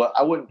don't know what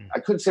I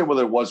couldn't say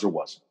whether it was or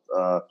wasn't.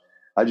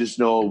 I just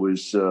know it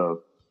was a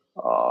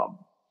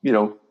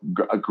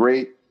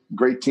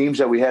great teams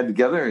that we had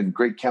together and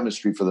great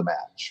chemistry for the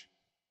match.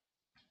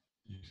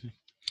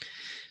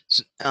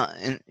 So,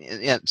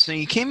 so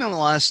you came in with a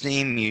lot of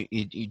steam.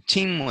 You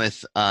teamed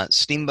with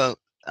Steamboat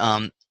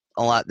a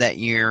lot that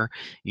year.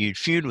 You'd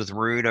feud with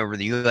Rude over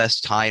the U.S.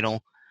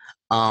 title.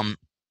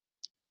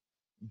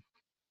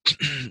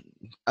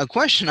 A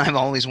question I've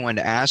always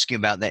wanted to ask you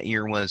about that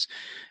year was,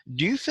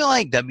 do you feel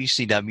like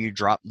WCW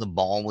dropped the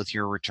ball with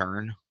your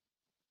return?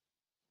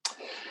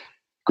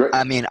 Great.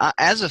 I mean,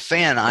 as a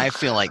fan, I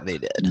feel like they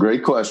did.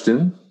 Great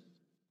question.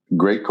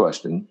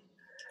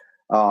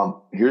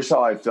 Here's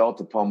how I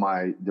felt upon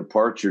my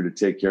departure to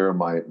take care of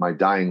my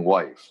dying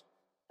wife,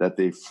 that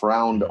they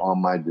frowned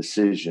on my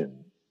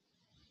decision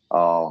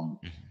to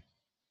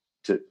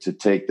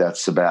take that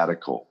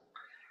sabbatical.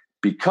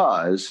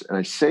 Because, and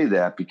I say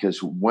that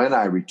because when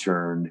I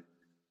returned,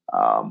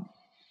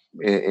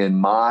 in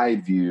my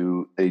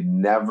view, they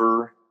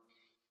never,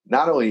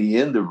 not only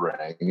in the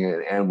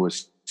ring and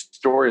with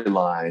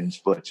storylines,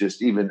 but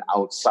just even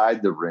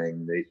outside the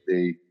ring,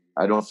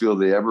 I don't feel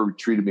they ever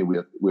treated me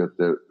with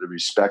the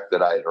respect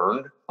that I had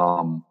earned.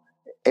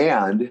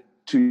 And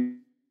to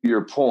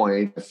your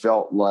point, I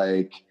felt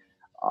like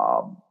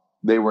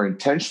they were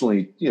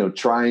intentionally,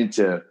 trying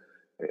to,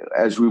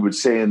 as we would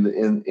say in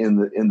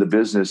the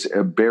business,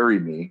 bury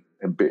me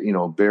and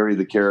bury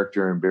the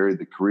character and bury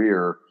the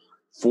career.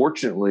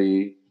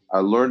 Fortunately, I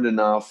learned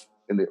enough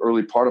in the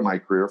early part of my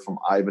career from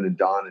Ivan and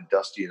Don and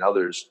Dusty and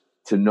others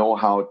to know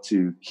how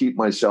to keep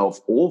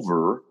myself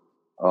over,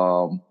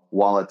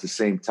 while at the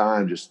same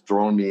time just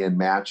throwing me in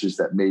matches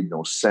that made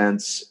no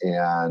sense.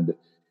 And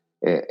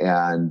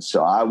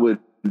so I would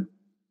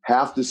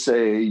have to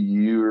say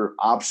your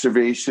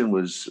observation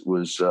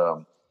was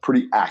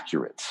pretty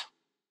accurate.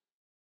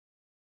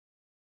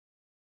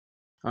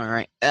 All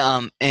right.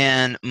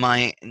 And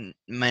my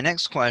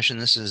next question,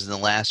 this is the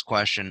last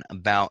question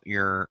about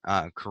your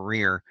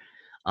career,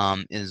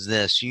 is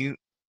this. You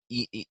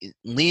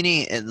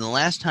leading, the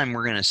last time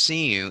we're going to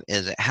see you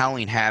is at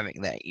Halloween Havoc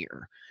that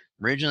year.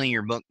 Originally,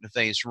 you're booked to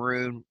face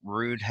Rude.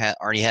 Rude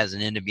already has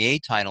an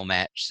NWA title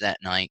match that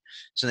night,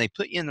 so they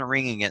put you in the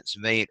ring against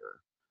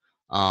Vader.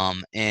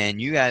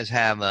 And you guys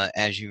have a,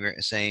 as you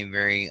say,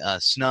 very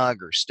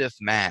snug or stiff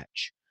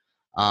match.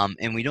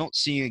 And we don't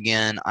see you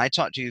again. I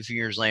talked to you a few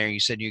years later. You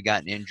said you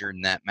got injured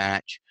in that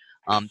match.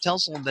 Tell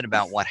us a little bit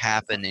about what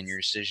happened and your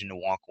decision to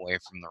walk away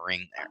from the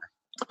ring there.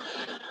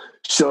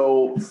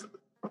 So,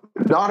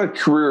 not a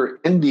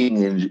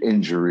career-ending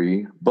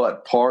injury,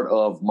 but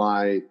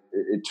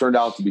it turned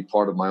out to be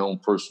part of my own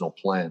personal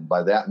plan.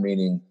 By that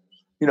meaning,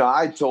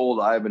 I told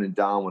Ivan and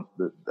Don,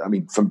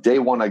 from day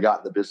one I got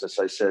in the business,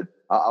 I said,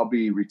 I'll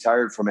be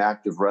retired from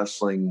active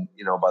wrestling,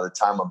 by the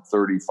time I'm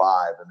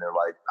 35. And they're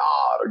like,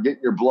 they're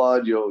getting your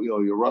blood,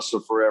 you'll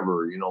wrestle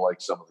forever,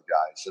 like some of the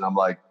guys. And I'm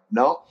like,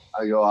 no,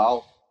 I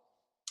go,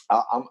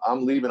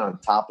 I'm leaving on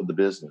top of the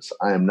business.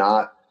 I am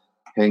not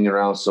hanging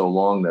around so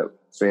long that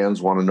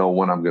fans want to know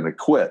when I'm going to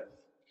quit.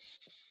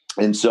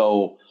 And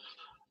so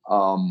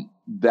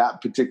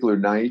that particular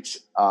night,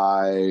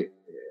 I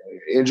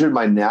injured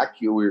my neck.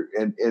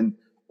 And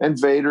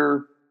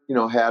Vader,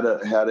 had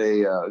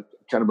a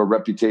kind of a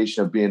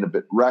reputation of being a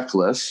bit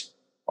reckless.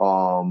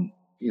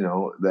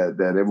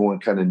 That everyone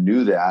kind of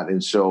knew that,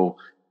 and so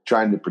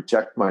trying to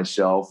protect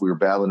myself, we were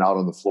battling out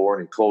on the floor,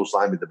 and he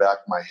clotheslined me the back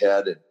of my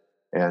head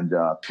and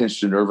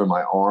pinched a nerve in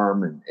my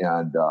arm,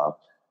 and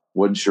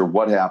wasn't sure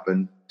what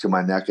happened to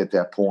my neck at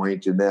that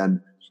point, and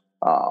then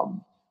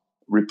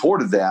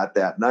reported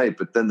that night.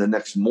 But then the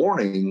next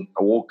morning,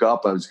 I woke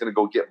up. I was going to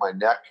go get my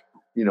neck,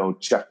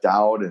 checked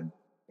out, and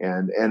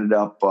ended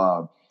up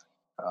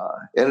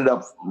ended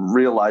up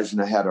realizing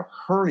I had a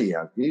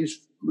hernia.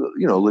 He's,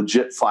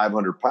 legit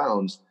 500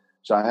 pounds.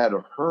 So I had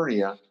a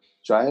hernia.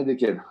 So I had to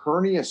get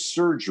hernia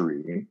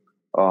surgery,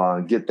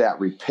 get that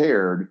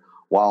repaired,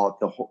 while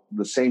at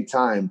the same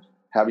time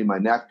having my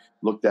neck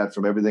looked at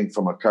from everything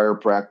from a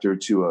chiropractor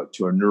to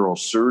a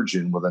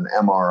neurosurgeon with an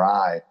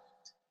MRI.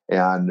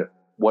 And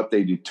what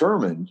they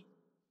determined,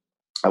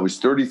 I was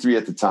 33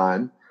 at the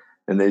time,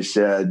 and they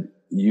said,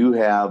 you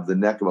have the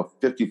neck of a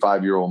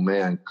 55-year-old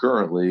man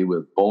currently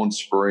with bone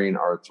spurring,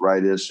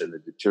 arthritis, and a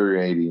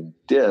deteriorating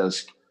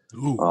disc.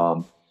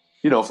 From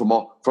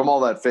all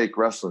that fake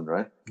wrestling,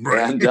 right?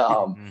 And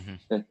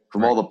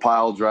from all the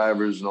pile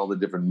drivers and all the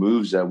different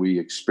moves that we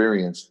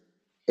experienced.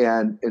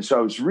 And so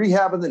I was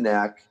rehabbing the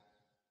neck.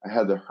 I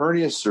had the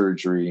hernia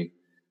surgery,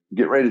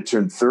 get ready to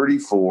turn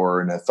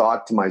 34. And I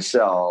thought to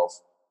myself,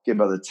 okay,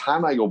 by the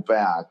time I go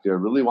back, do I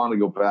really want to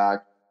go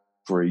back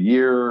for a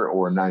year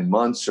or 9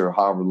 months or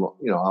however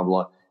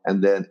long,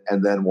 and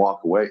then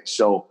walk away?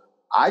 So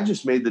I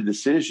just made the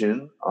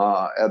decision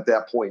at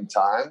that point in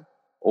time,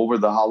 over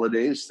the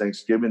holidays,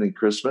 Thanksgiving and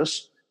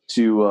Christmas,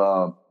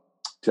 to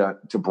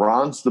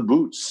bronze the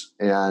boots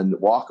and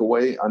walk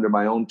away under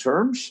my own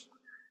terms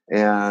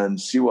and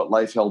see what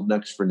life held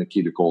next for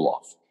Nikita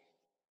Koloff.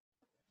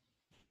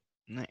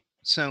 Nice.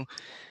 So,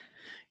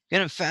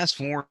 gonna fast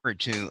forward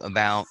to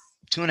about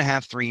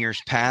 2.5, 3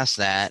 years past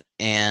that,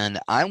 and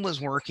I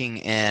was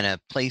working at a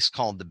place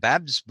called the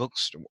Baptist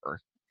Bookstore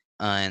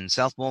in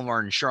South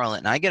Boulevard in Charlotte,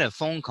 and I get a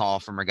phone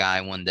call from a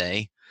guy one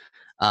day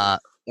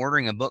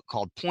ordering a book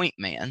called Point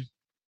Man,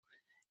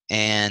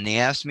 and he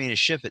asked me to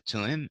ship it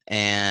to him,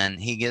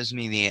 and he gives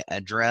me the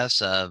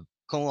address of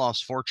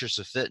Koloff's Fortress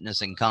of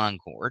Fitness in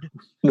Concord.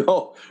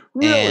 No,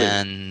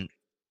 really?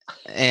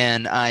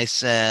 And I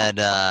said,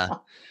 yeah,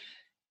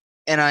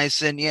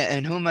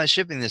 and who am I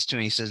shipping this to?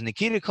 And he says,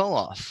 Nikita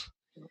Koloff.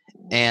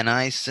 And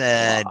I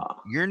said,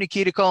 You're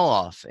Nikita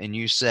Koloff? And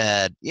you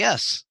said,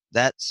 yes,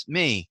 that's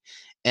me.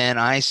 And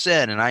I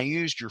said, and I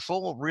used your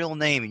full real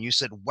name, and you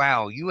said,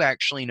 wow, you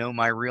actually know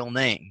my real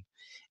name.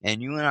 And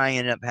you and I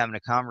ended up having a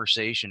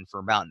conversation for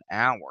about an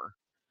hour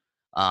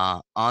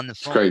on the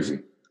phone. It's crazy.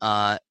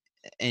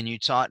 And you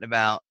talked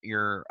about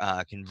your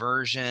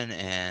conversion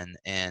and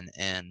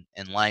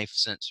life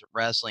since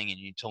wrestling, and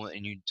you told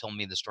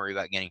me the story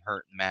about getting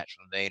hurt in the match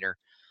with Vader.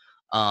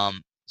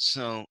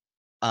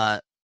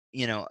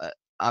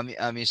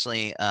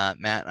 Obviously,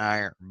 Matt and I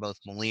are both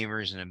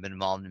believers and have been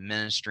involved in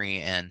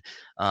ministry, and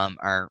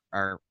our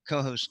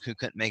co-host, who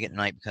couldn't make it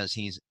tonight because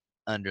he's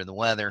under the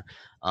weather,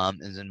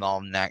 is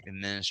involved in active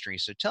ministry.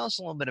 So tell us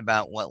a little bit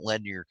about what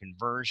led to your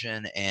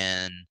conversion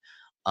and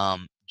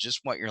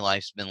just what your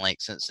life's been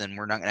like since then.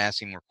 We're not going to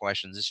ask any more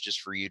questions. It's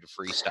just for you to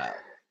freestyle.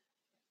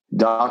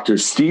 Dr.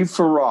 Steve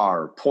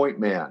Farrar, Point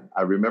Man.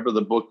 I remember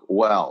the book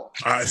well.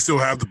 I still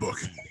have the book.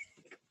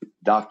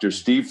 Dr.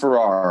 Steve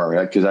Farrar,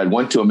 because I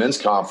went to a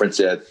men's conference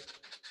at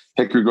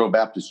Hickory Grove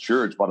Baptist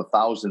Church, about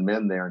 1,000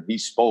 men there, and he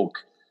spoke.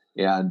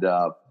 And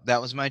that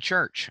was my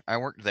church. I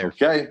worked there.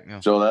 Okay,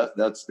 so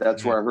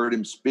that's where I heard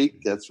him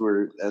speak. That's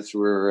where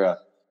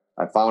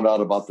I found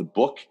out about the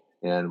book.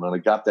 And when I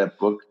got that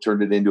book,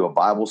 turned it into a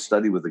Bible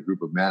study with a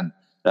group of men.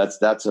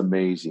 That's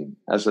amazing.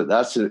 That's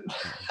and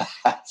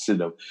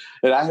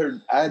I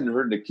hadn't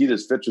heard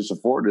Nikita's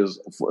Fortress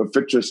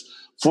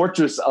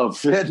of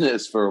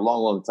Fitness for a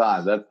long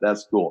time.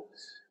 That's cool.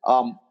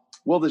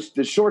 Well,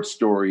 the short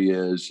story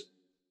is,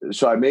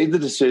 so I made the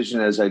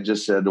decision, as I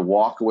just said, to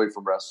walk away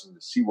from wrestling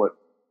to see what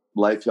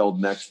life held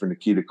next for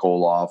Nikita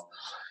Koloff.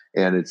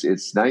 And it's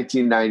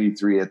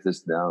 1993 at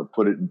this now.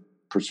 Put it in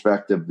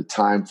perspective, the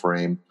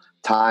timeline,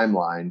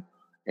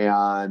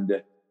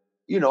 and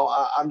I'm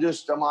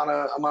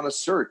on a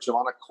search. I'm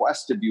on a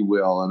quest, if you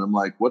will. And I'm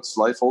like, what's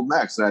life hold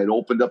next? And I had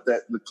opened up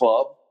the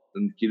club,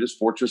 Nikita's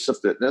Fortress of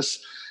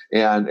Fitness,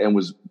 and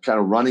was kind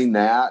of running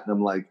that. And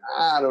I'm like,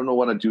 I don't know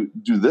what to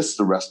do this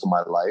the rest of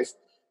my life.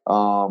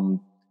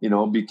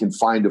 Be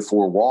confined to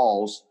four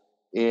walls.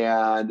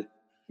 And,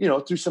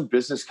 through some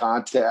business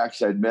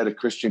contacts, I'd met a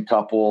Christian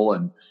couple,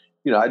 and,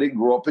 I didn't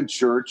grow up in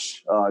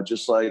church,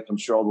 just like I'm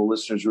sure all the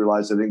listeners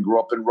realize I didn't grow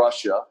up in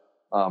Russia.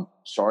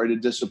 Sorry to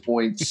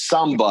disappoint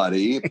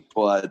somebody,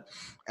 but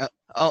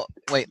oh,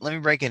 wait, let me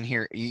break in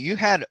here. You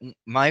had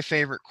my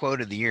favorite quote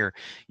of the year.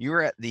 You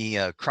were at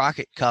the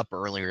Crockett Cup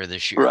earlier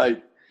this year,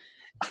 right?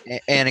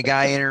 And a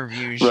guy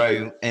interviews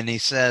you, and he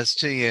says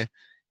to you,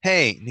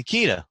 "Hey,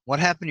 Nikita, what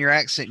happened to your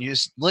accent?" You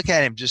just look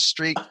at him, just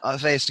straight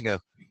face, and go,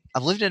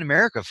 "I've lived in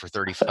America for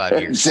 35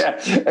 years."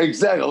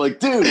 Exactly. Like,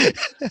 dude,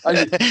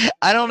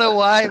 I don't know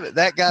why, but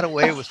that got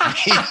away with me.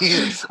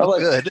 I'm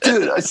like, good.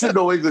 Dude, I should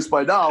know English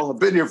by now. I've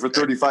been here for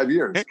 35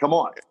 years. Come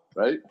on.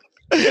 Right.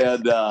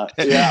 And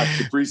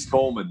Caprice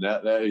Coleman,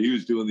 that he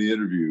was doing the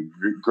interview.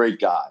 Great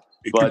guy.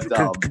 But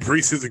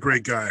Caprice is a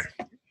great guy.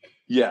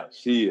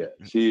 Yes, he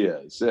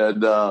is.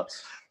 And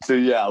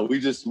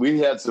we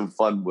had some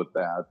fun with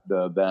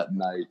that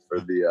night for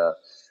the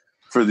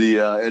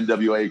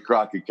NWA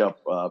Crockett Cup.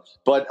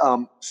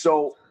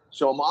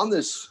 So I'm on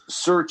this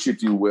search,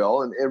 if you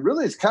will, and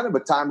really it's kind of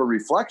a time of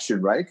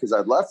reflection, right? Because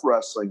I've left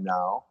wrestling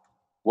now.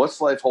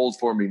 what's life hold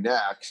for me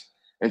next?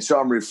 And so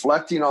I'm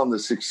reflecting on the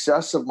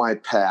success of my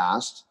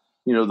past,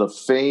 the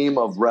fame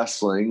of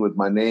wrestling with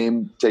my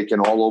name taken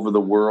all over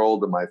the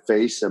world and my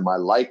face and my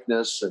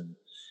likeness. And,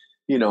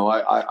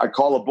 I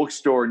call a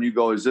bookstore and you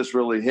go, is this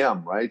really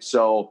him? Right.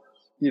 So,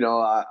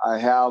 I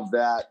have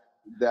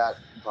that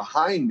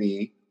behind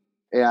me,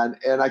 and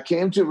I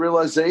came to a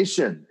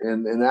realization,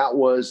 and that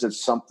was that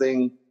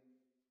something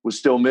was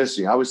still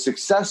missing. I was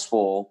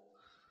successful,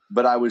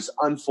 but I was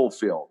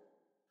unfulfilled.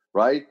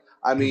 Right.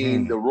 I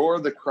mean, the roar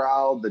of the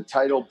crowd, the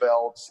title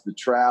belts, the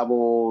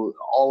travel,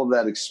 all of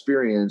that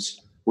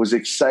experience was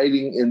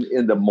exciting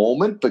in the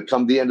moment, but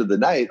come the end of the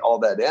night, all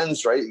that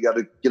ends, right? You got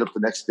to get up the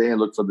next day and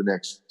look for the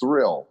next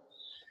thrill.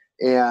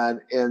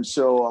 And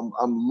so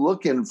I'm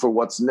looking for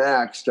what's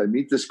next. I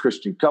meet this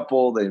Christian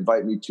couple. They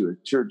invite me to a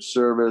church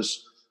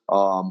service.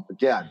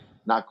 Again,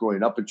 not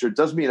growing up in church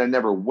doesn't mean I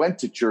never went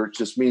to church.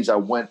 Just means I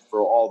went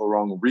for all the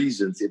wrong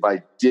reasons if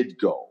I did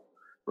go,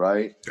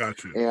 right?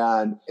 Gotcha.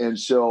 And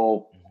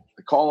so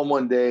I call them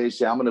one day,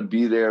 say, I'm going to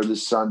be there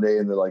this Sunday.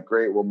 And they're like,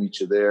 great, we'll meet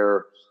you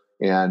there.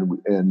 And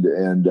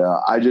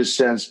I just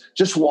sensed,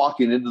 just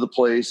walking into the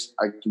place,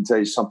 I can tell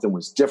you something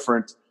was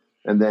different.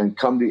 And then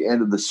come the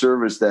end of the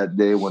service that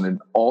day, when an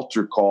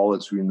altar call,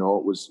 as we know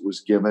it,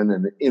 was given,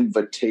 an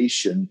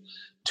invitation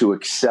to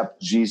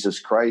accept Jesus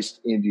Christ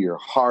into your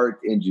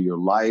heart, into your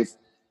life.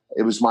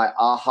 It was my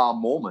aha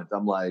moment.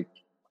 I'm like,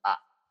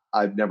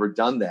 I've never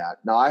done that.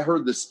 Now, I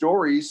heard the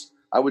stories.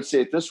 I would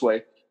say it this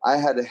way. I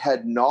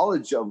had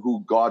knowledge of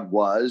who God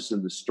was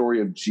and the story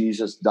of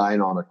Jesus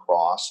dying on a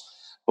cross.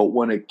 But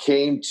when it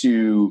came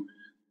to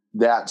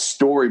that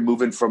story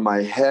moving from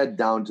my head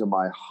down to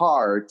my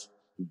heart,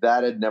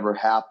 that had never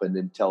happened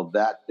until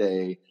that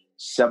day,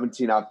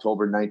 17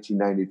 October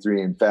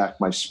 1993. In fact,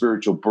 my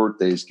spiritual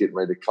birthday is getting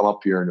ready to come up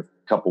here in a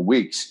couple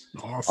weeks.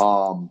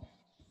 Awesome.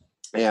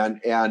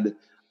 And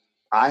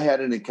I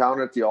had an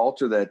encounter at the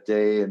altar that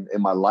day, and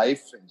my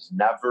life has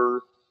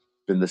never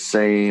been the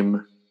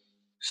same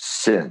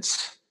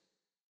since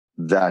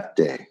that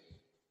day.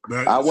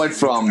 I went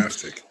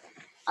fantastic.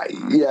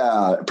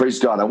 Praise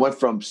God. I went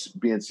from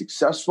being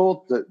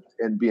successful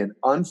and being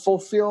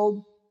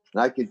unfulfilled.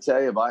 And I can tell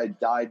you, if I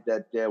had died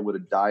that day, I would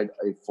have died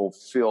a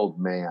fulfilled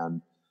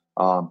man,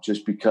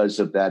 just because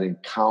of that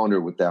encounter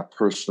with that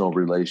personal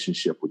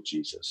relationship with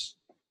Jesus.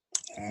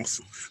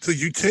 Awesome. So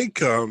you take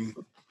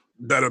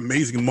that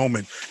amazing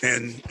moment,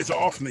 and it's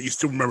awesome that you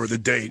still remember the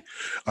date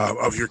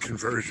of your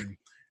conversion.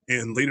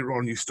 And later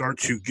on, you start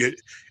to get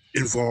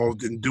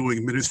involved in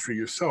doing ministry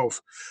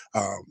yourself.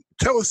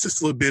 Tell us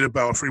just a little bit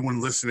about, for anyone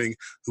listening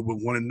who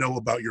would want to know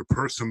about your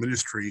personal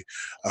ministry,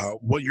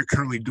 what you're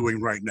currently doing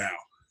right now.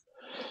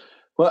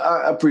 Well,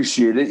 I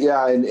appreciate it.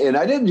 Yeah. And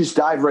I didn't just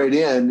dive right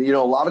in.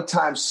 A lot of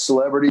times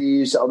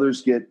celebrities,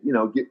 others get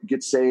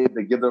saved,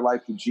 they give their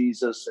life to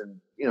Jesus,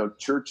 and,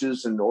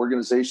 churches and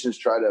organizations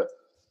try to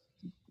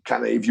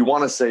kind of, if you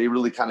want to say,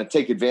 really kind of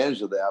take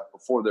advantage of that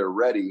before they're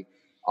ready.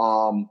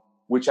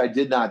 Which I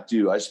did not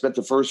do. I spent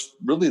the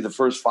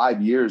first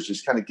 5 years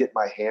just kind of getting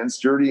my hands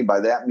dirty. And by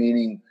that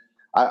meaning,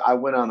 I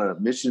went on a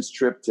missions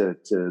trip to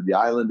the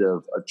island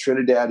of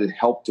Trinidad and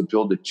helped to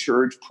build a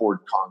church,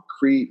 poured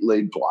concrete,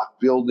 laid block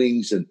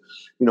buildings and,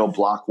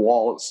 block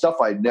wall, stuff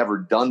I'd never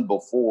done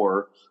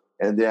before.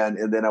 And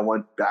then I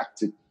went back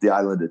to the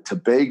island of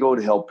Tobago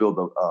to help build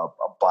a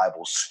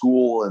Bible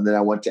school. And then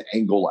I went to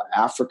Angola,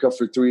 Africa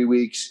for 3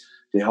 weeks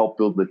to help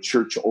build the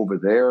church over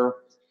there.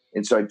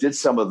 And so I did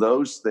some of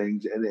those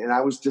things, and I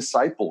was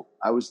discipled.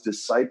 I was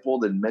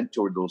discipled and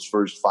mentored those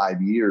first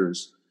 5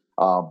 years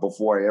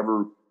before I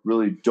ever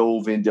really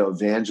dove into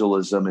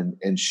evangelism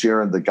and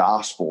sharing the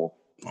gospel.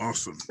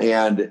 Awesome.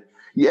 And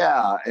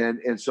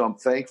so I'm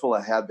thankful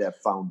I had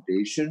that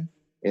foundation,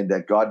 and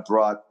that God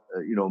brought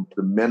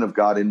the men of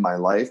God in my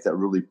life that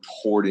really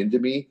poured into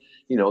me.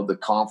 The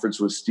conference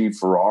with Steve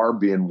Farrar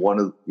being one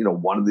of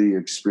the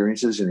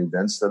experiences and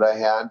events that I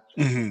had,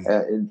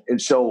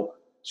 and so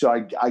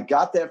I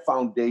got that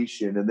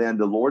foundation, and then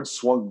the Lord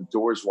swung the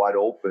doors wide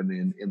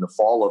open in the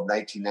fall of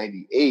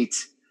 1998.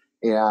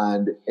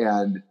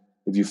 And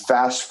if you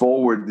fast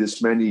forward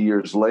this many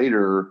years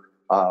later,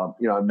 I've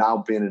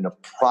now been in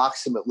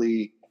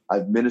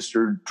I've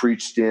ministered,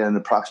 preached in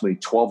approximately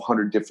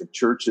 1,200 different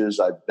churches.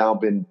 I've now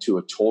been to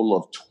a total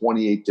of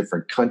 28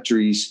 different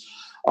countries.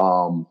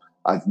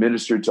 I've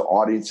ministered to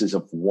audiences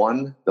of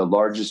one. The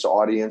largest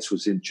audience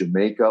was in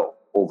Jamaica,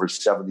 over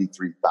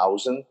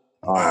 73,000.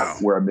 Wow.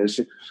 Where I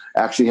ministered.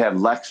 Actually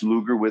had Lex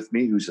Luger with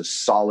me, who's a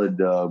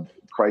solid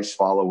Christ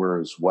follower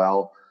as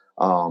well.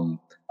 On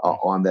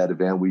that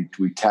event,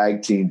 we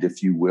tag teamed,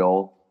 if you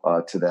will,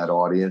 to that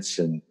audience,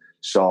 and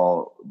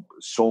saw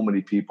so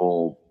many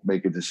people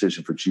make a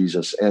decision for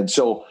Jesus. And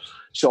so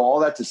all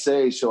that to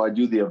say, so I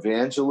do the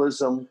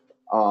evangelism,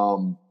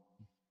 and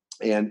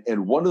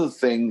one of the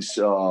things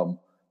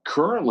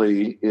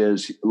currently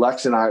is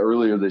Lex and I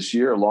earlier this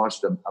year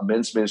launched a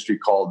men's ministry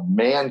called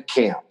Man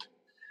Camp.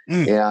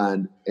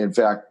 And in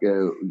fact,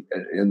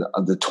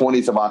 on the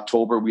 20th of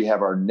October, we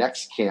have our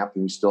next camp,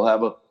 and we still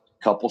have a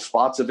couple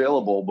spots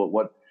available.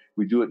 But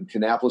We do it in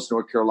Kannapolis,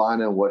 North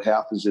Carolina. And what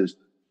happens is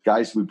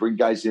we bring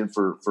guys in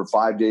for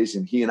 5 days,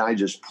 and he and I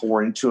just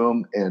pour into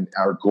them. And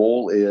our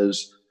goal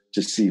is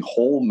to see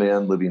whole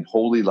men living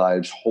holy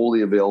lives,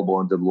 wholly available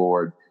unto the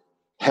Lord,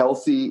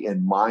 healthy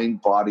in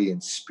mind, body,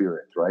 and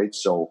spirit, right?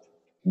 So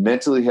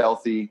mentally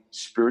healthy,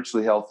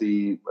 spiritually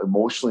healthy,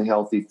 emotionally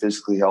healthy,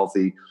 physically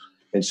healthy.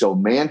 And so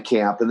man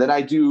camp. And then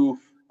I do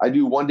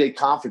 1 day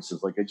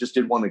conferences. Like I just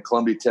did one in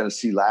Columbia,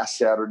 Tennessee last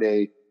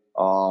Saturday.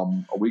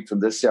 A week from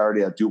this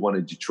Saturday, I do one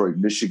in Detroit,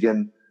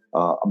 Michigan.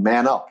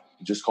 Man Up.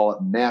 Just call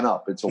it Man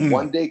Up. It's a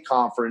 1 day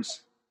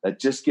conference that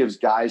just gives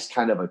guys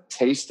kind of a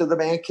taste of the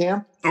man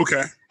camp.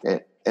 Okay.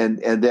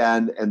 And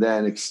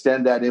then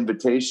extend that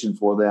invitation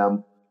for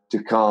them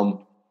to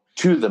come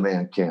to the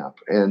man camp.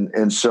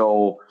 And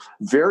so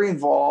very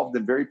involved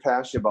and very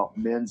passionate about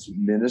men's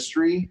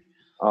ministry,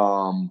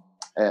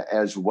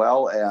 as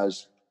well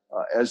as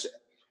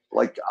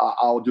like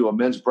I'll do a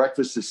men's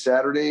breakfast this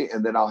Saturday,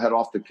 and then I'll head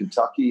off to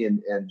Kentucky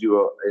and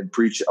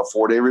preach a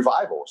 4-day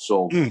revival.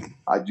 So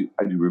I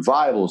do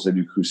revivals, I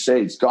do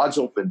crusades. God's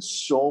opened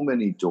so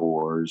many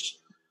doors.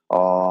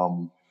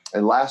 And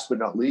last but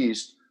not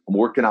least, I'm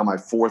working on my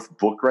 4th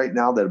book right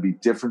now that'll be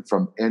different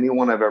from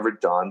anyone I've ever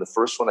done. The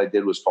first one I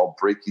did was called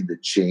Breaking the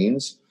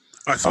Chains.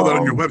 I saw that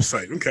on your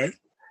website. Okay.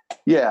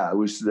 Yeah, it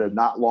was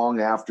not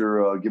long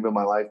after giving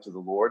my life to the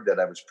Lord that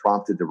I was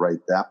prompted to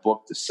write that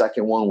book. The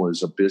second one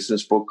was a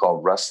business book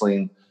called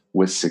Wrestling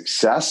with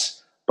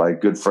Success by a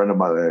good friend of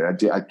mine.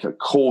 I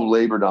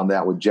co-labored on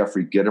that with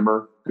Jeffrey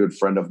Gittimer, good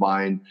friend of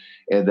mine.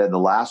 And then the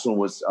last one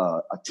was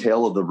A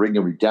Tale of the Ring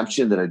of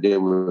Redemption that I did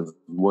with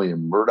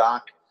William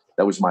Murdoch.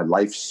 That was my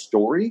life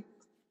story.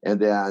 And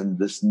then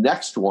this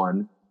next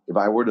one, if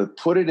I were to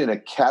put it in a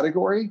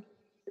category,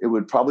 it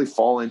would probably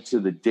fall into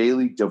the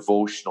daily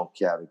devotional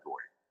category.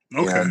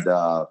 Okay. And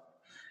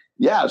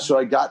so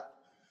I got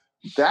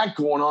that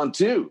going on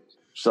too.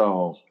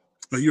 So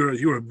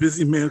you're a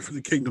busy man for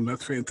the kingdom.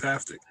 That's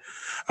fantastic.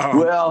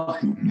 Well,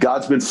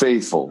 God's been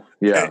faithful.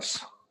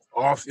 Yes.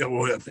 All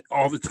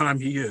the time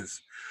he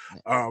is.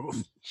 Yeah.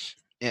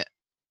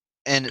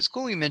 And it's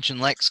cool you mentioned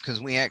Lex,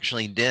 because we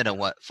actually did a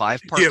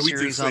 5-part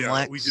series on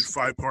Lex. We did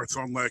 5 parts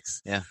on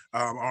Lex. Yeah.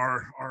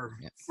 Our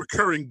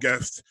recurring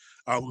guest,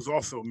 who's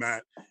also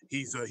Matt,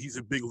 he's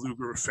a big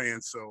Luger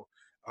fan, so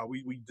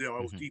we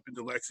delved deep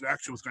into Lex. And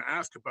actually, I was going to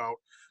ask about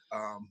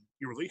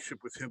your relationship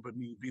with him, but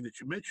being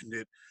that you mentioned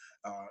it,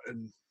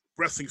 and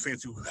wrestling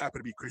fans who happen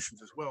to be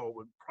Christians as well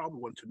would probably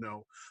want to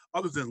know,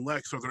 other than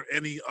Lex, are there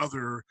any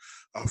other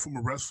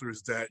former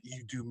wrestlers that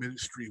you do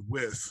ministry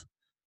with?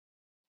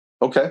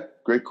 Okay,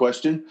 great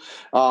question.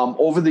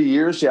 Over the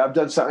years, I've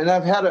done something.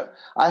 And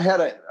I had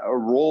a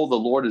role. The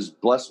Lord has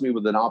blessed me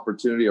with an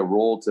opportunity, a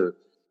role to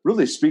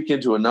really speak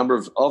into a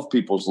number of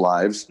people's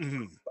lives.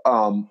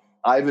 Mm-hmm.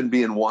 Ivan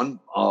being one,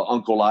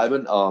 Uncle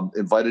Ivan,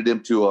 invited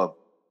him to a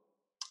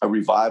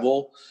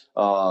revival.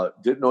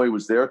 Didn't know he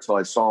was there till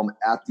I saw him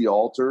at the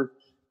altar,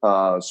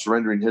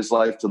 surrendering his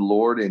life to the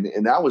Lord,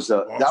 and that was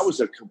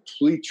a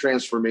complete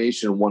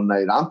transformation one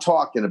night. I'm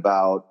talking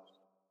about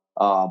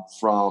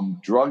from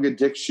drug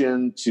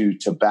addiction to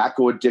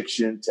tobacco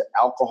addiction to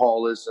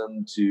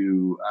alcoholism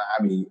to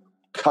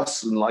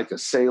cussing like a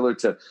sailor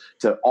to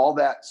all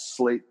that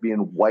slate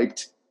being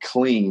wiped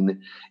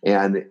clean.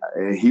 And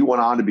he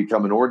went on to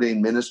become an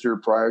ordained minister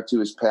prior to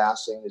his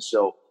passing. And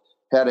so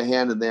had a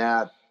hand in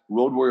that.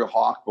 Road Warrior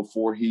Hawk,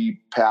 before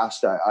he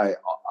passed, I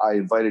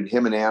invited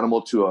him and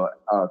Animal to a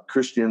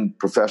Christian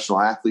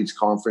professional athletes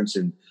conference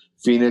in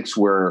Phoenix,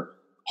 where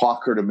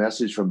Hawk heard a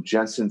message from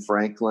Jensen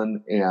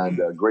Franklin, and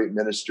a great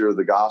minister of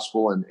the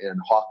gospel. And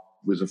Hawk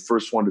was the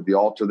first one to the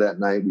altar that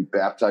night. We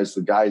baptized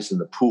the guys in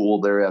the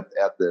pool there at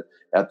the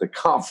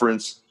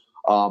conference.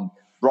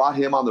 Brought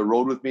him on the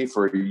road with me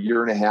for a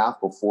year and a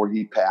half before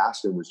he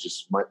passed, and was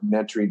just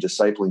mentoring,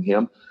 discipling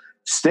him.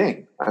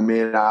 Sting.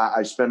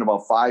 I spent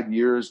about 5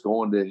 years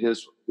going to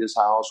his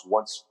house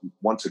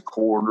once a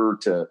quarter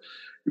to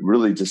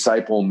really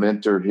disciple,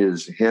 mentor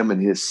him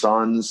and his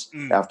sons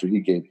after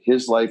he gave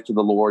his life to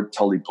the Lord.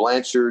 Tully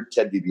Blanchard,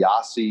 Ted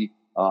DiBiase,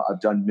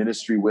 I've done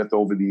ministry with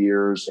over the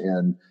years,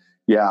 and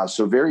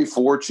so very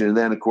fortunate. And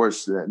then of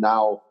course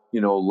now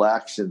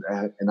Lex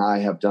and I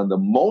have done the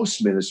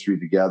most ministry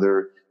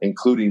together,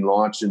 including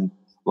launching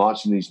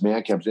these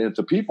man camps. And if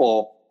the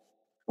people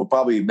will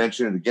probably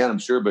mention it again, I'm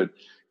sure, but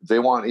if they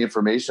want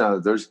information on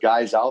it, there's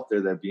guys out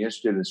there that'd be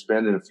interested in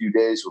spending a few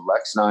days with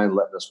Lex and I and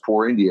letting us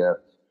pour into you.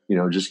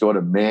 Just go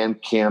to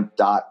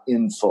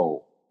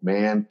mancamp.info,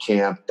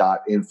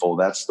 mancamp.info.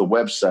 That's the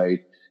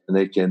website, and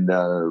they can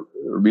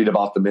read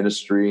about the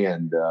ministry.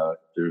 And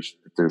if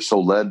they're so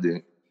led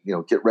to,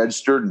 get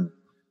registered and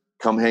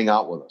come hang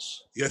out with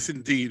us. Yes,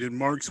 indeed. And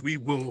Marks, we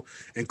will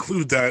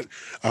include that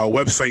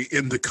website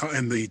in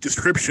the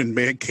description,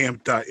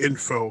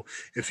 mancamp.info.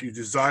 If you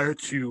desire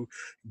to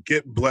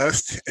get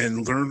blessed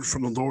and learn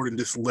from the Lord and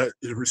just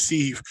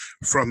receive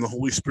from the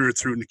Holy Spirit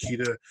through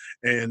Nikita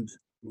and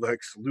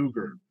Lex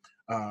Luger.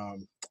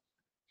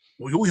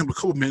 We only have a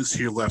couple minutes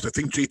here left. I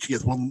think JT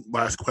has one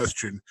last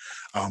question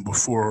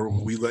before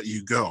we let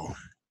you go.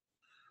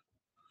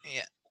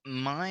 Yeah.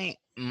 my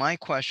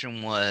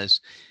question was,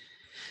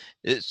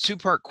 it's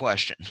two-part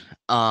question.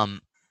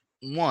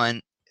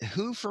 One,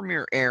 who from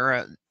your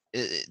era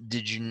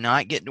did you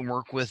not get to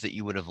work with that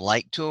you would have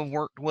liked to have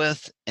worked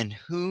with, and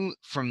who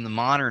from the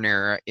modern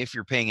era, if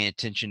you're paying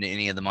attention to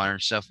any of the modern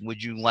stuff,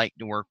 would you like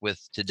to work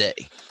with today?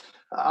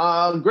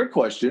 Great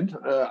question.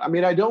 I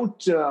mean, I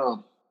don't.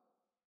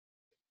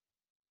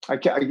 I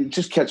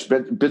just catch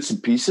bits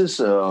and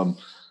pieces.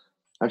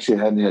 Actually,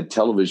 I hadn't had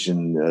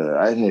television.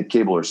 I hadn't had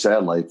cable or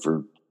satellite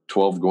for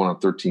 12 going on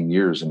 13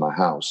 years in my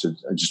house.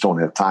 I just don't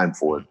have time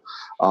for it.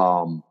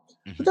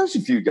 But there's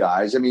a few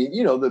guys. I mean,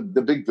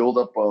 the big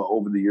buildup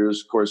over the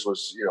years, of course,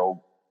 was,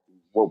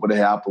 what would have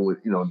happened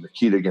with,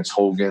 Nikita against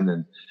Hogan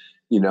and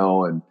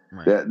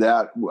right.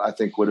 that I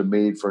think would have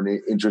made for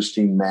an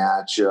interesting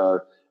match.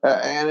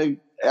 And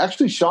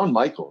actually Shawn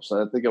Michaels,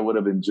 I think I would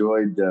have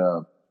enjoyed,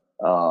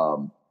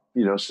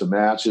 some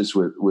matches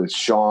with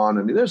Shawn.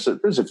 I mean, there's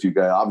a few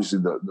guys. Obviously,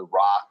 the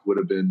Rock would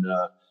have been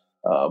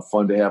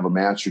fun to have a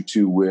match or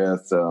two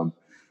with.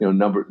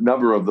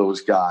 Number of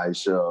those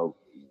guys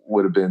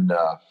would have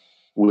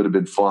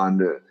been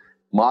fun.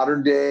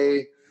 Modern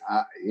day,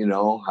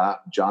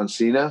 John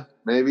Cena,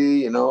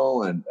 maybe, and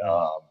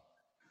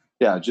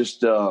yeah.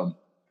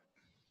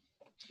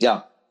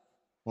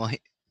 Well,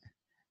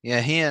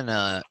 he and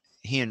I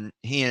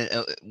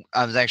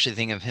was actually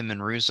thinking of him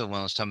and Russo when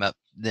I was talking about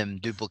them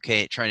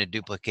trying to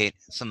duplicate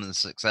some of the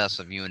success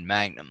of you and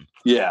Magnum.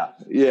 Yeah.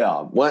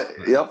 Yep.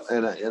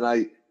 And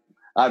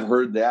I've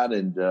heard that,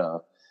 and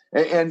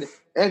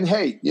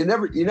hey, you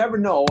never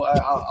know.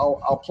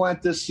 I'll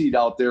plant this seed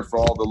out there for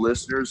all the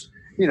listeners.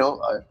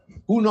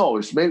 Who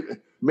knows?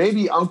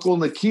 Maybe Uncle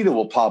Nikita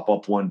will pop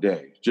up one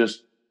day.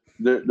 Just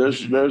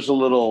there's a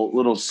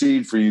little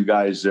seed for you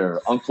guys there.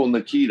 Uncle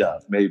Nikita,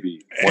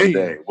 maybe one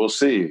day. We'll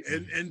see.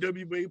 And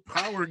NWA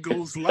Power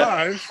goes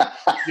live.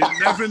 You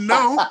never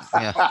know.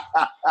 Yeah.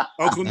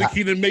 Uncle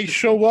Nikita may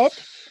show up.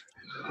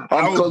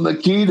 Uncle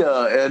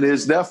Nikita and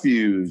his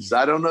nephews.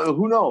 I don't know.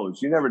 Who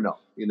knows? You never know.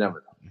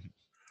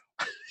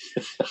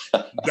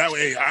 That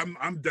way,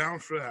 I'm down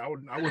for that.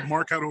 I would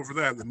mark out over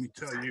that. Let me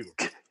tell you.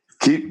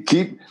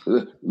 Keep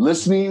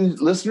listening,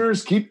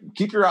 listeners.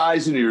 Keep your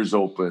eyes and ears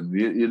open.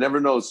 You never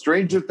know.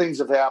 Stranger things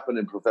have happened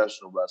in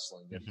professional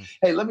wrestling. Mm-hmm.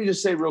 Hey, let me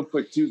just say real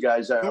quick too,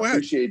 guys. I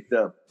appreciate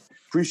the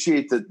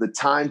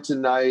time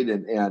tonight,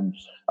 and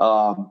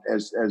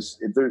as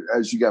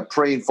you got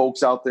praying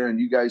folks out there, and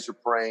you guys are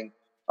praying.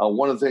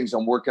 One of the things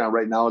I'm working on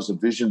right now is a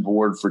vision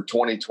board for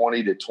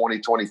 2020 to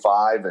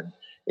 2025,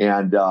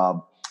 and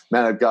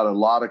man, I've got a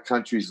lot of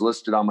countries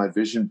listed on my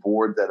vision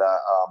board that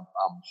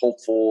I'm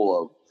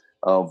hopeful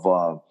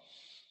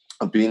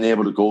of being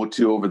able to go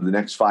to over the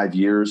next 5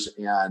 years,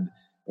 and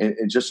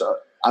just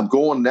I'm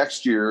going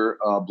next year,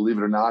 believe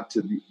it or not,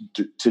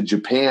 to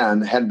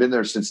Japan. Hadn't been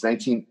there since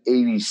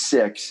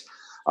 1986.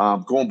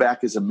 Going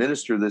back as a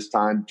minister this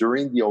time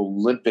during the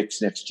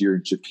Olympics next year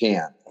in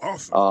Japan.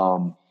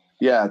 Awesome.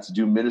 To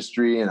do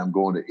ministry, and I'm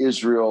going to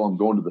Israel. I'm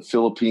going to the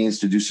Philippines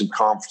to do some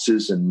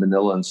conferences in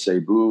Manila and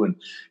Cebu, and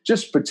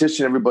just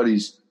petition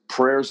everybody's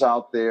prayers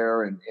out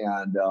there, and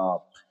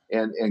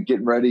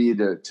getting ready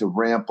to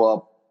ramp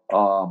up.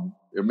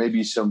 There may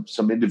be some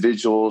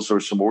individuals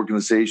or some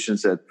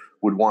organizations that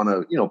would want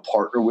to,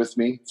 partner with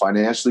me,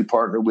 financially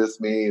partner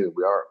with me.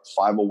 We are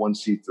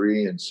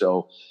 501c3. And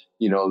so,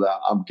 that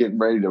I'm getting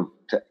ready to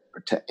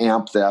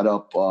amp that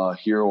up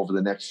here over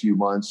the next few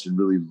months and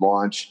really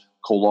launch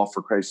Koloff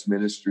for Christ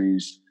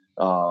Ministries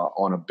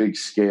on a big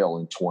scale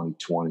in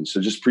 2020. So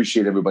just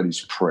appreciate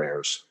everybody's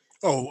prayers.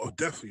 Oh,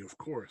 definitely. Of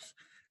course.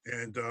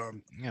 And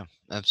yeah,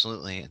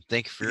 absolutely.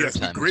 Thank you for your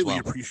time. Yes, we greatly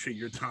appreciate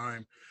your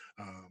time.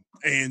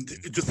 And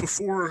just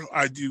before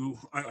I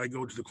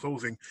go to the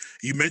closing,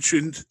 you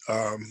mentioned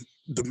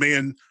the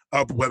Man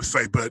Up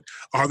website, but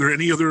are there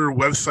any other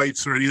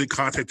websites or any other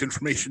contact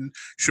information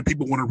should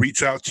people want to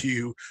reach out to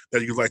you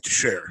that you'd like to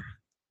share?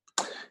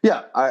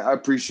 Yeah, I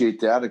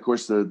appreciate that. Of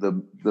course,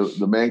 the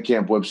Man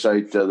Camp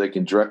website, they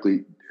can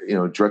directly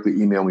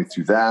email me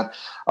through that.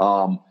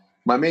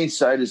 My main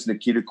site is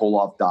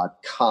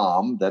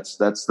NikitaKoloff.com. That's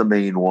the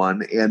main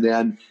one. And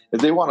then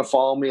if they want to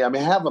follow me, I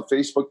mean, I have a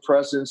Facebook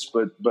presence,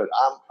 but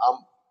I'm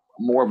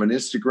more of an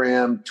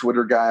Instagram,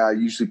 Twitter guy. I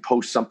usually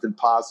post something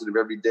positive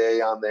every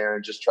day on there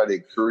and just try to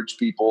encourage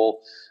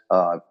people.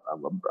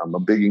 I'm a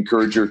big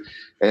encourager.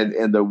 And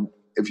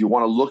if you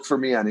want to look for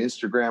me on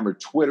Instagram or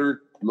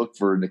Twitter, look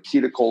for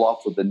Nikita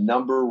Koloff with the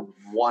number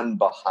 1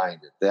 behind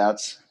it.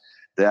 That's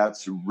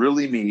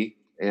really me.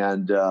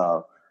 And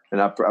I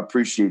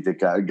appreciate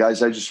that,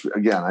 guys. I just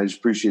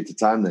appreciate the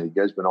time that you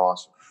guys been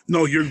awesome.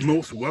 No, you're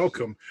most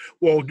welcome.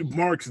 Well,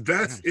 Marks,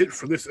 that's it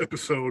for this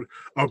episode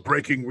of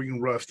Breaking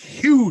Ring Rust.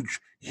 Huge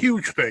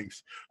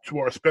thanks to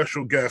our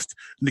special guest,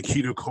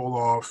 Nikita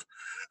Koloff.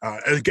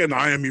 And again,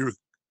 I am your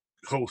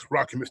host,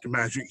 Rocky Mr.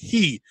 Magic.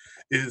 He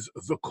is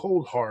the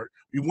Cold Heart.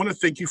 We want to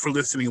thank you for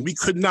listening. We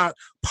could not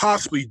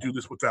possibly do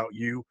this without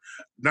you,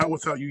 not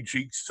without you,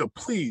 Jeeks. So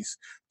please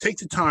take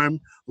the time,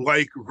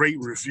 like, rate,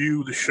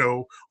 review the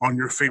show on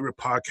your favorite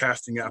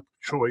podcasting app of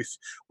choice.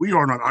 We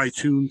are on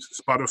iTunes,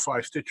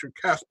 Spotify, Stitcher,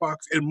 CastBox,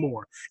 and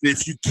more. And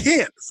if you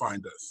can't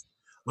find us,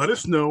 let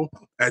us know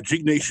at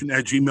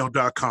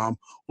jignation@gmail.com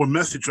or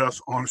message us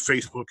on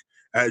Facebook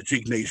at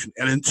jignation.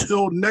 And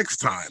until next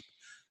time,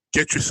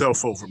 get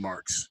yourself over,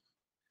 Marks.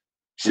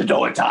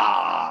 Shadota!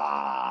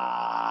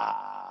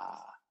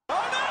 Oh, no!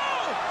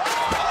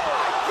 Oh,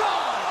 my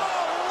God!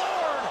 Oh,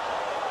 Lord!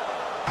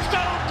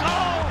 Stone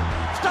Cold!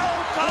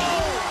 Stone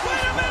Cold!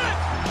 Wait a minute!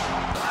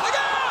 Look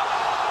out!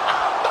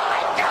 Oh, my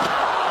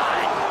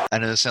God! I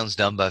know this sounds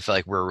dumb, but I feel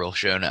like we're a real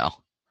show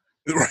now.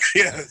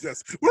 Yes,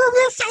 yes. We're a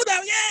real show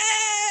now.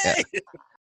 Yay! Yeah.